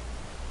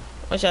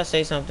 Once I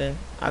say something,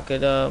 I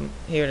could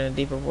hear it in a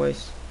deeper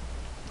voice.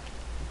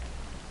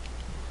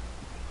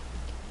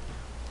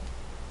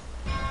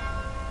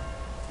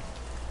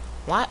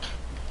 What?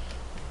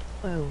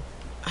 Oh.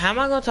 How am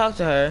I gonna talk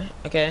to her?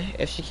 Okay,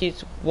 if she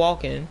keeps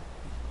walking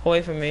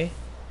away from me.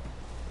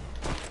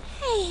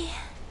 Hey,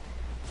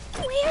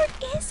 where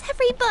is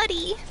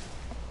everybody?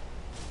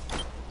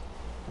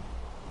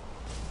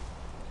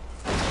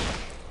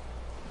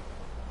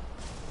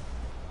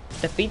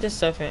 Defeat the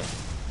serpent.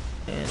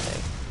 And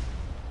like.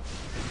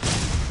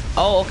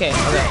 Oh, okay, okay.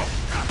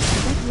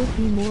 That would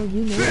be more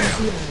you know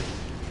and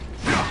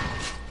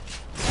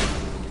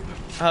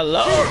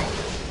Hello?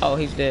 Oh,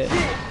 he's dead.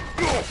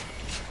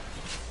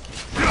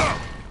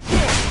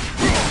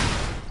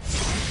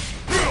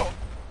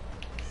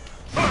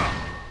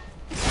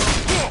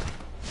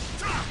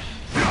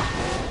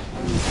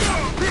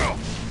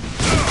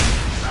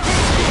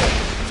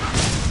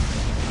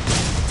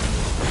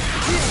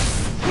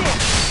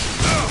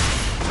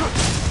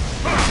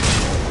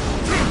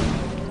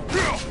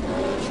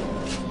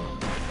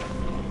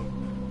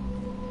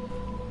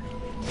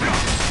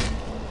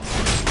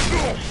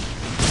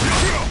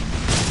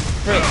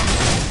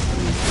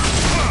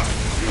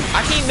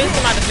 I keep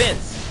missing my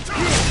defense.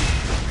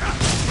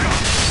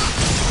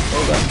 There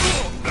we go.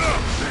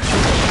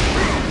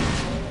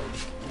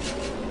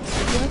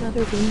 What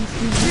other games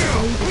do you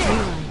play with your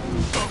life?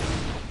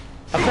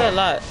 I play a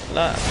lot.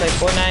 I play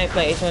Fortnite,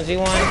 play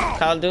H1Z1,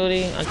 Call of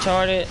Duty,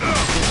 Uncharted,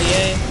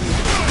 GTA.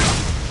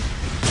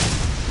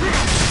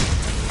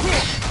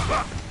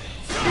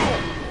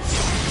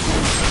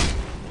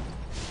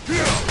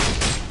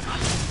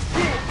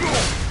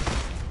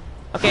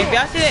 Okay, if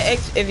y'all see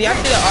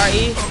the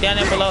RE down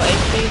there below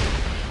HP,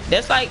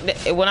 that's like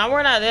when I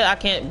run out of that, I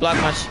can't block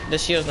the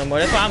shields no more.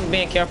 That's why I'm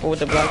being careful with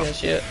the blocking the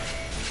shield.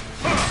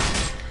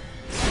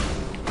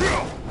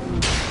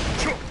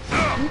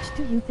 Which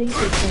do you think is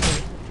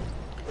better?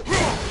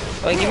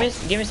 Wait, give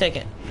me a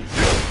second.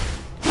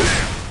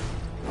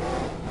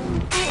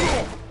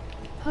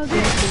 Hug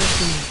or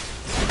Fortnite?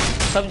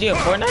 PUBG or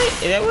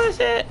Fortnite? Is that what it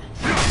said?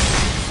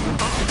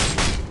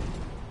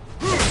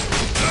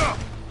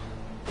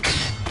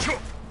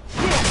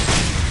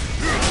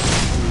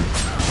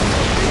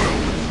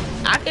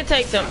 I can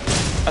take some.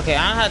 Okay,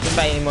 I don't have to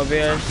fight any more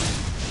bears.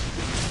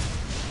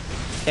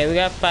 Okay, we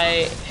gotta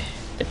fight.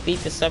 Defeat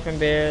the suffering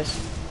bears.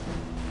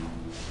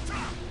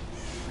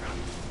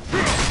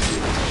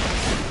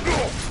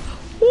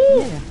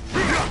 Woo!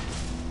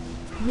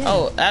 Yeah.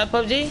 Oh, out of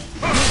PUBG?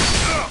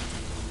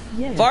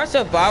 Yeah. For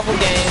survival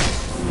games,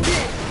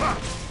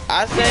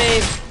 I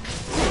say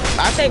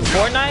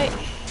Fortnite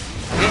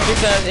just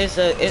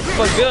because it's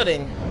for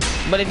building.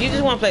 But if you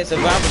just want to play a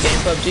survival game,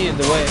 PUBG is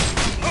the way.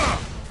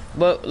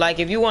 But like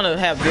if you want to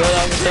have build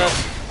off and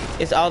stuff,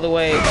 it's all the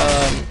way.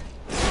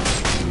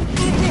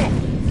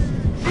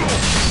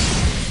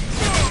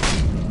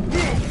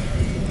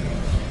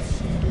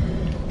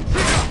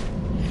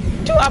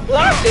 Dude, I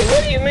blocked it.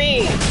 What do you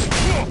mean?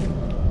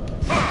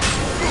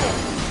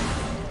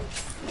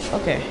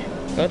 Okay,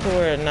 go to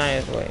where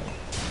Naya's waiting.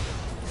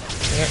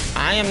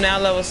 I am now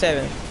level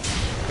 7.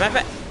 Matter of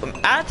fact,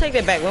 I'll take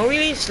that back. When we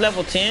reach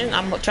level 10,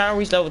 I'm trying to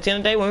reach level 10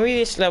 today. When we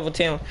reach level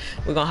 10,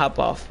 we're gonna hop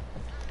off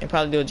and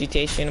probably do a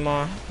GTA stream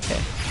tomorrow.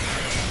 Okay.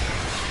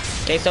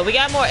 Okay, so we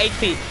got more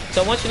HP.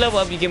 So once you level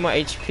up, you get more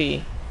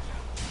HP.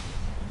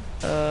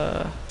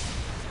 I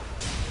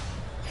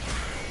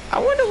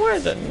wonder where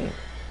the.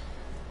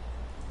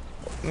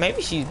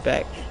 Maybe she's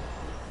back.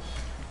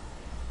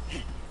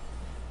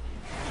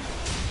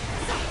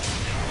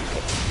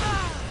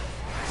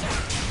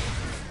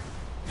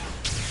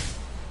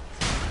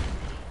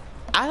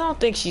 I don't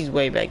think she's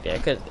way back there,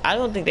 because I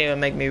don't think they would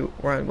make me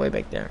run way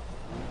back there.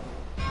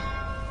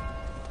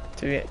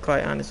 To be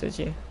quite honest with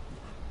you.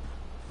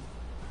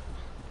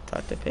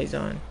 Talk to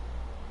Payson.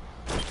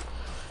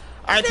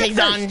 Alright,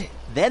 Payson.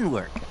 Then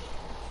work.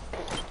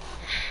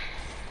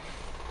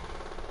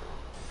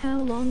 How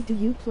long do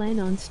you plan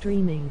on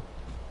streaming?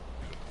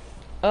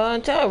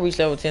 Until I reach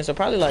level 10, so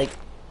probably like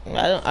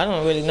I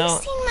don't really know.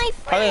 You've seen my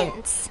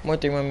friends. More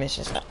 3-1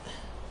 missions.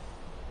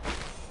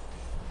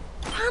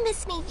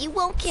 Promise me you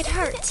won't get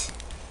hurt.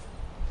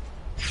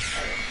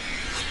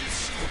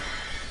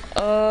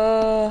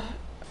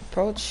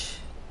 Approach.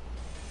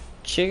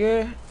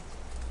 Trigger.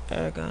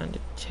 Argon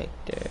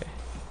detector.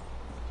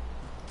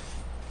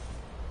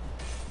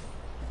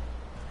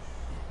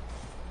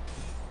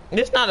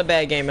 It's not a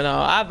bad game at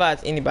all. I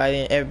advise anybody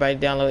and everybody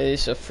to download it.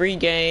 It's a free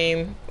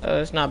game.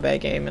 It's not a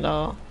bad game at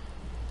all.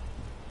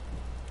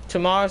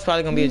 Tomorrow's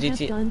probably gonna be a You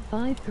GT. have done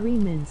 5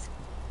 minutes.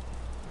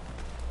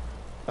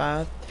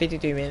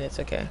 53 minutes.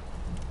 Okay.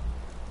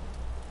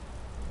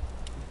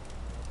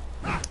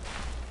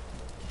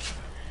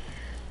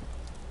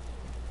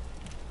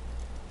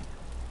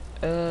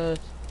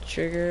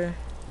 Trigger.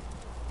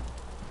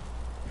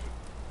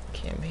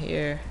 Cam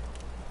here.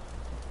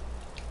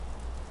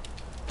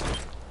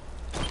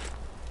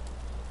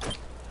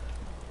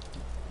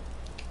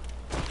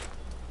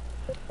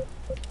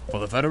 For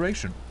the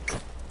Federation.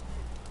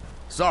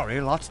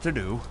 Sorry, lots to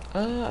do.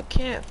 I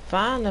can't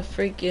find the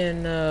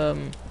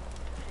freaking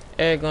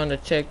airgun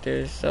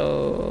detector,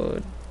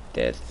 so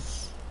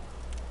that's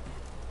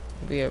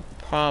be a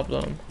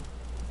problem.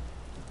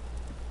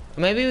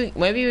 Maybe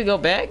we go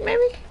back.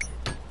 Maybe.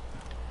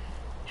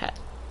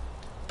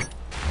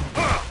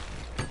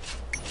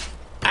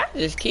 I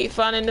just keep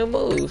finding new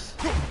moves.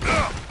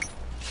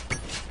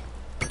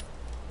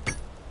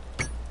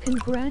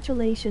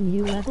 Congratulations,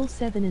 you level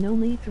 7 and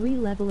only 3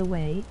 level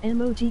away.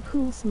 Emoji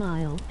cool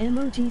smile.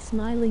 Emoji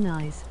smiling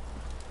eyes.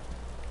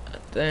 I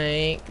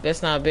think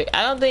that's not big.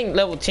 I don't think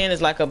level 10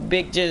 is like a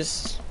big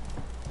just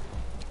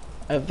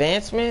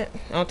advancement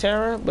on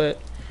Tera, but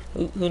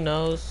who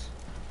knows?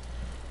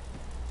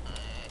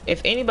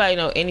 If anybody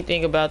know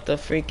anything about the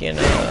freaking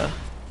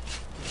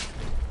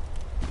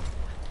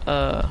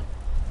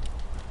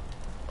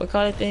what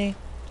call it thing?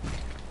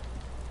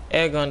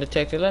 Airgun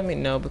detector, let me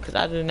know, because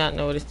I do not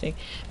know this thing.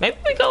 Maybe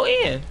we go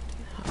in.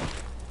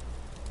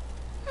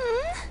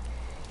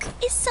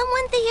 Is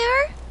someone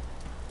there?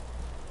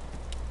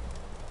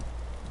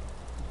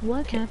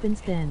 What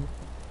happens then?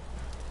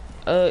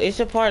 It's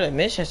a part of the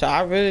mission, so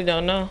I really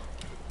don't know.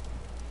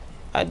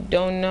 I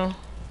don't know.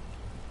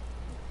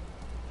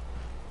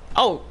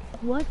 Oh,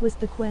 What was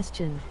the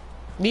question?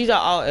 these are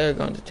all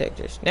airgun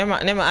detectors. Never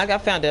mind, I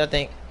got found it, I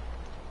think.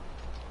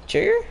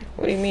 Trigger?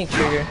 What do you mean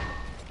trigger?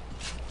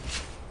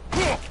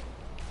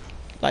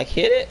 Like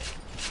hit it?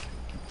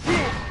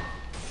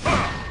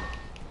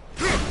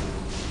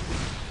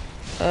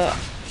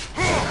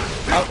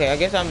 Okay, I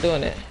guess I'm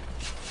doing it.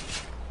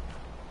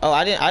 Oh,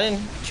 I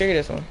didn't trigger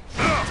this one.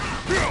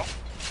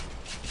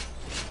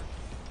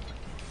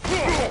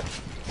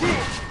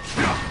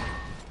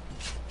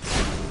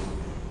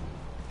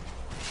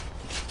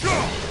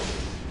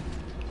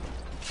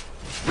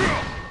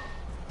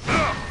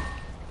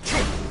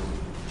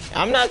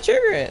 I'm not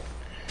triggering.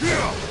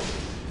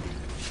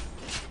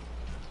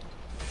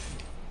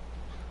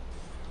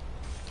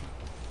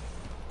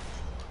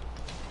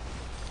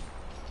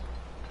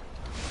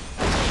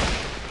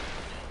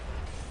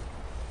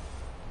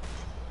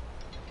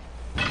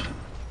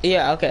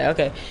 Yeah,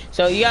 okay.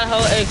 So you gotta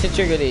hold X to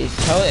trigger these.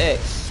 Hold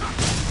X.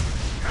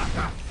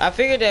 I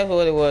figured that's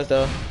what it was,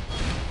 though.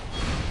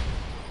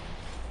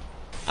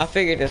 I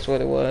figured that's what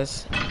it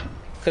was.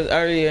 Cause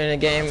earlier in the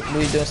game we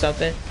was doing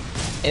something,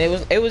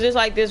 and it was just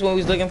like this when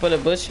we was looking for the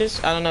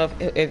bushes. I don't know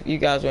if you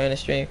guys were in the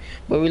stream,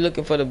 but we were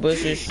looking for the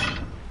bushes. It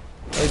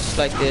was just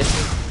like this.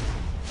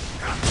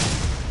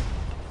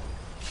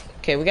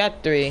 Okay, we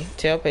got 3.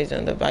 Tell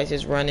Payson the device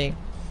is running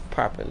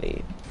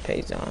properly.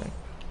 Payson.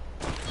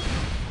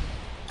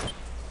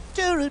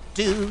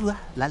 Do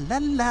la la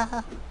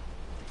la.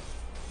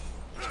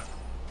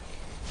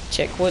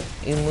 Check what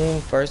you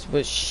move first,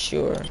 but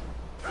sure.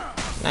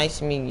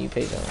 Nice meeting you,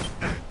 Payson.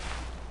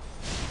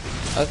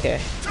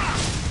 Okay.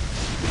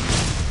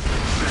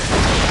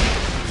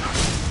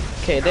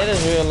 Okay, that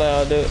is real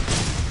loud, dude.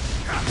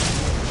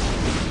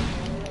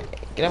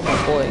 Get off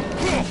my boy.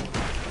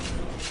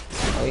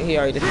 Oh, he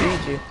already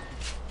defeated you.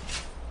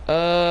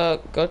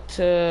 Go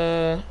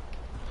to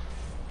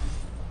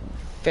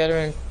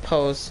veteran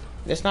post.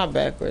 That's not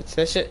backwards.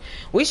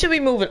 We should be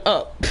moving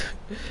up.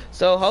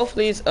 So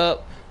hopefully it's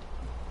up.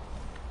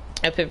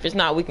 If it's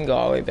not, we can go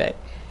all the way back.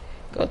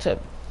 Go to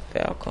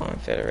Falcon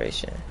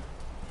Federation.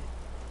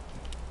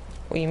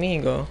 What do you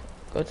mean go?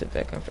 Go to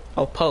Falcon.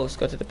 Oh, post.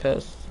 Go to the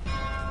post.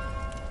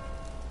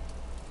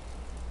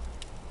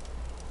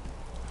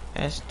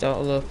 Ask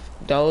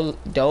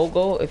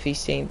Dogo if he's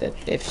seen that.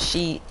 If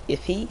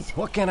he's.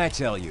 What can I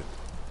tell you?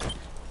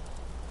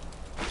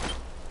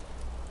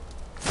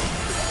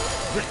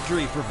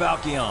 Victory for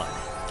Valkion.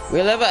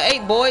 We're level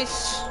 8,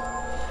 boys.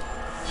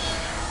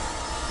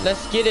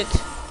 Let's get it.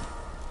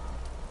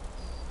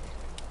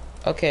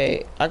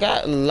 Okay, I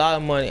got a lot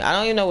of money. I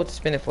don't even know what to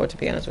spend it for, to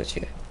be honest with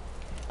you.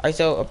 Alright,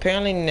 so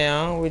apparently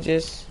now we're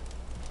just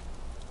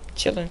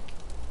chilling.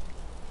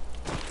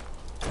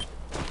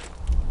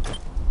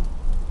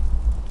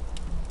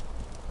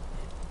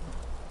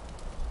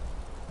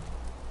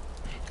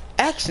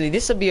 Actually,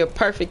 this would be a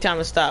perfect time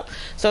to stop.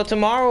 So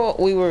tomorrow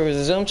we will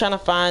resume trying to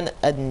find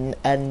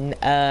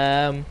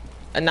Anaya.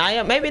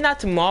 Maybe not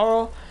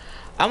tomorrow.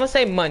 I'm gonna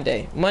say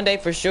Monday. Monday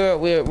for sure.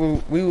 We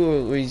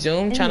will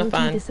resume trying to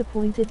find.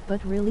 Disappointed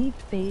but relieved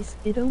face.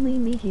 It only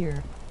me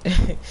here.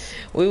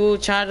 We will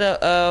try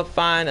to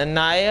find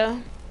Anaya.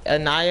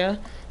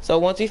 So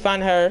once we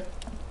find her,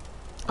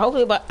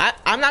 hopefully, but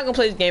I'm not gonna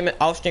play this game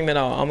off stream at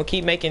all. I'm gonna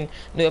keep making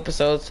new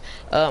episodes.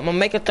 I'm gonna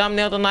make a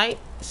thumbnail tonight.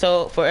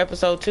 So for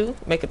episode 2,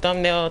 make a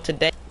thumbnail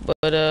today.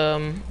 But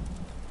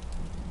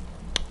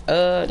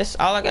that's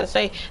all I gotta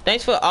say.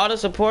 Thanks for all the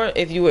support.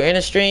 If you were in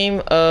a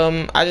stream,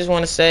 I just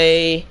want to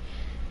say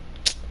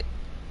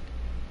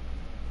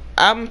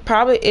I'm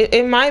probably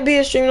it might be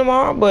a stream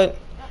tomorrow, but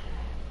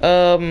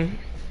I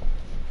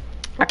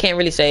can't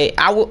really say.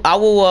 I will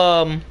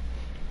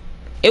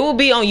it will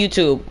be on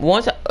YouTube.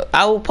 Once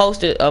I will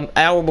post it an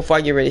hour before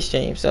I get ready to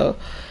stream. So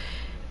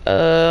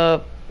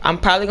I'm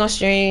probably gonna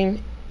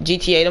stream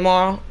GTA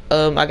tomorrow.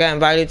 I got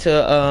invited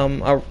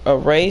to a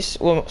race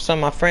with some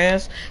of my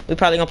friends. We're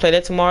probably gonna play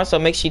that tomorrow, so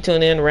make sure you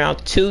tune in around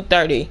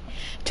 2:30.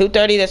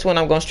 2:30, that's when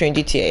I'm gonna stream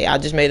GTA. I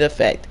just made it a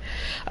fact.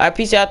 Alright,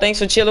 peace out. Thanks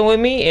for chilling with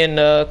me,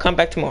 and come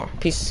back tomorrow.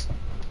 Peace.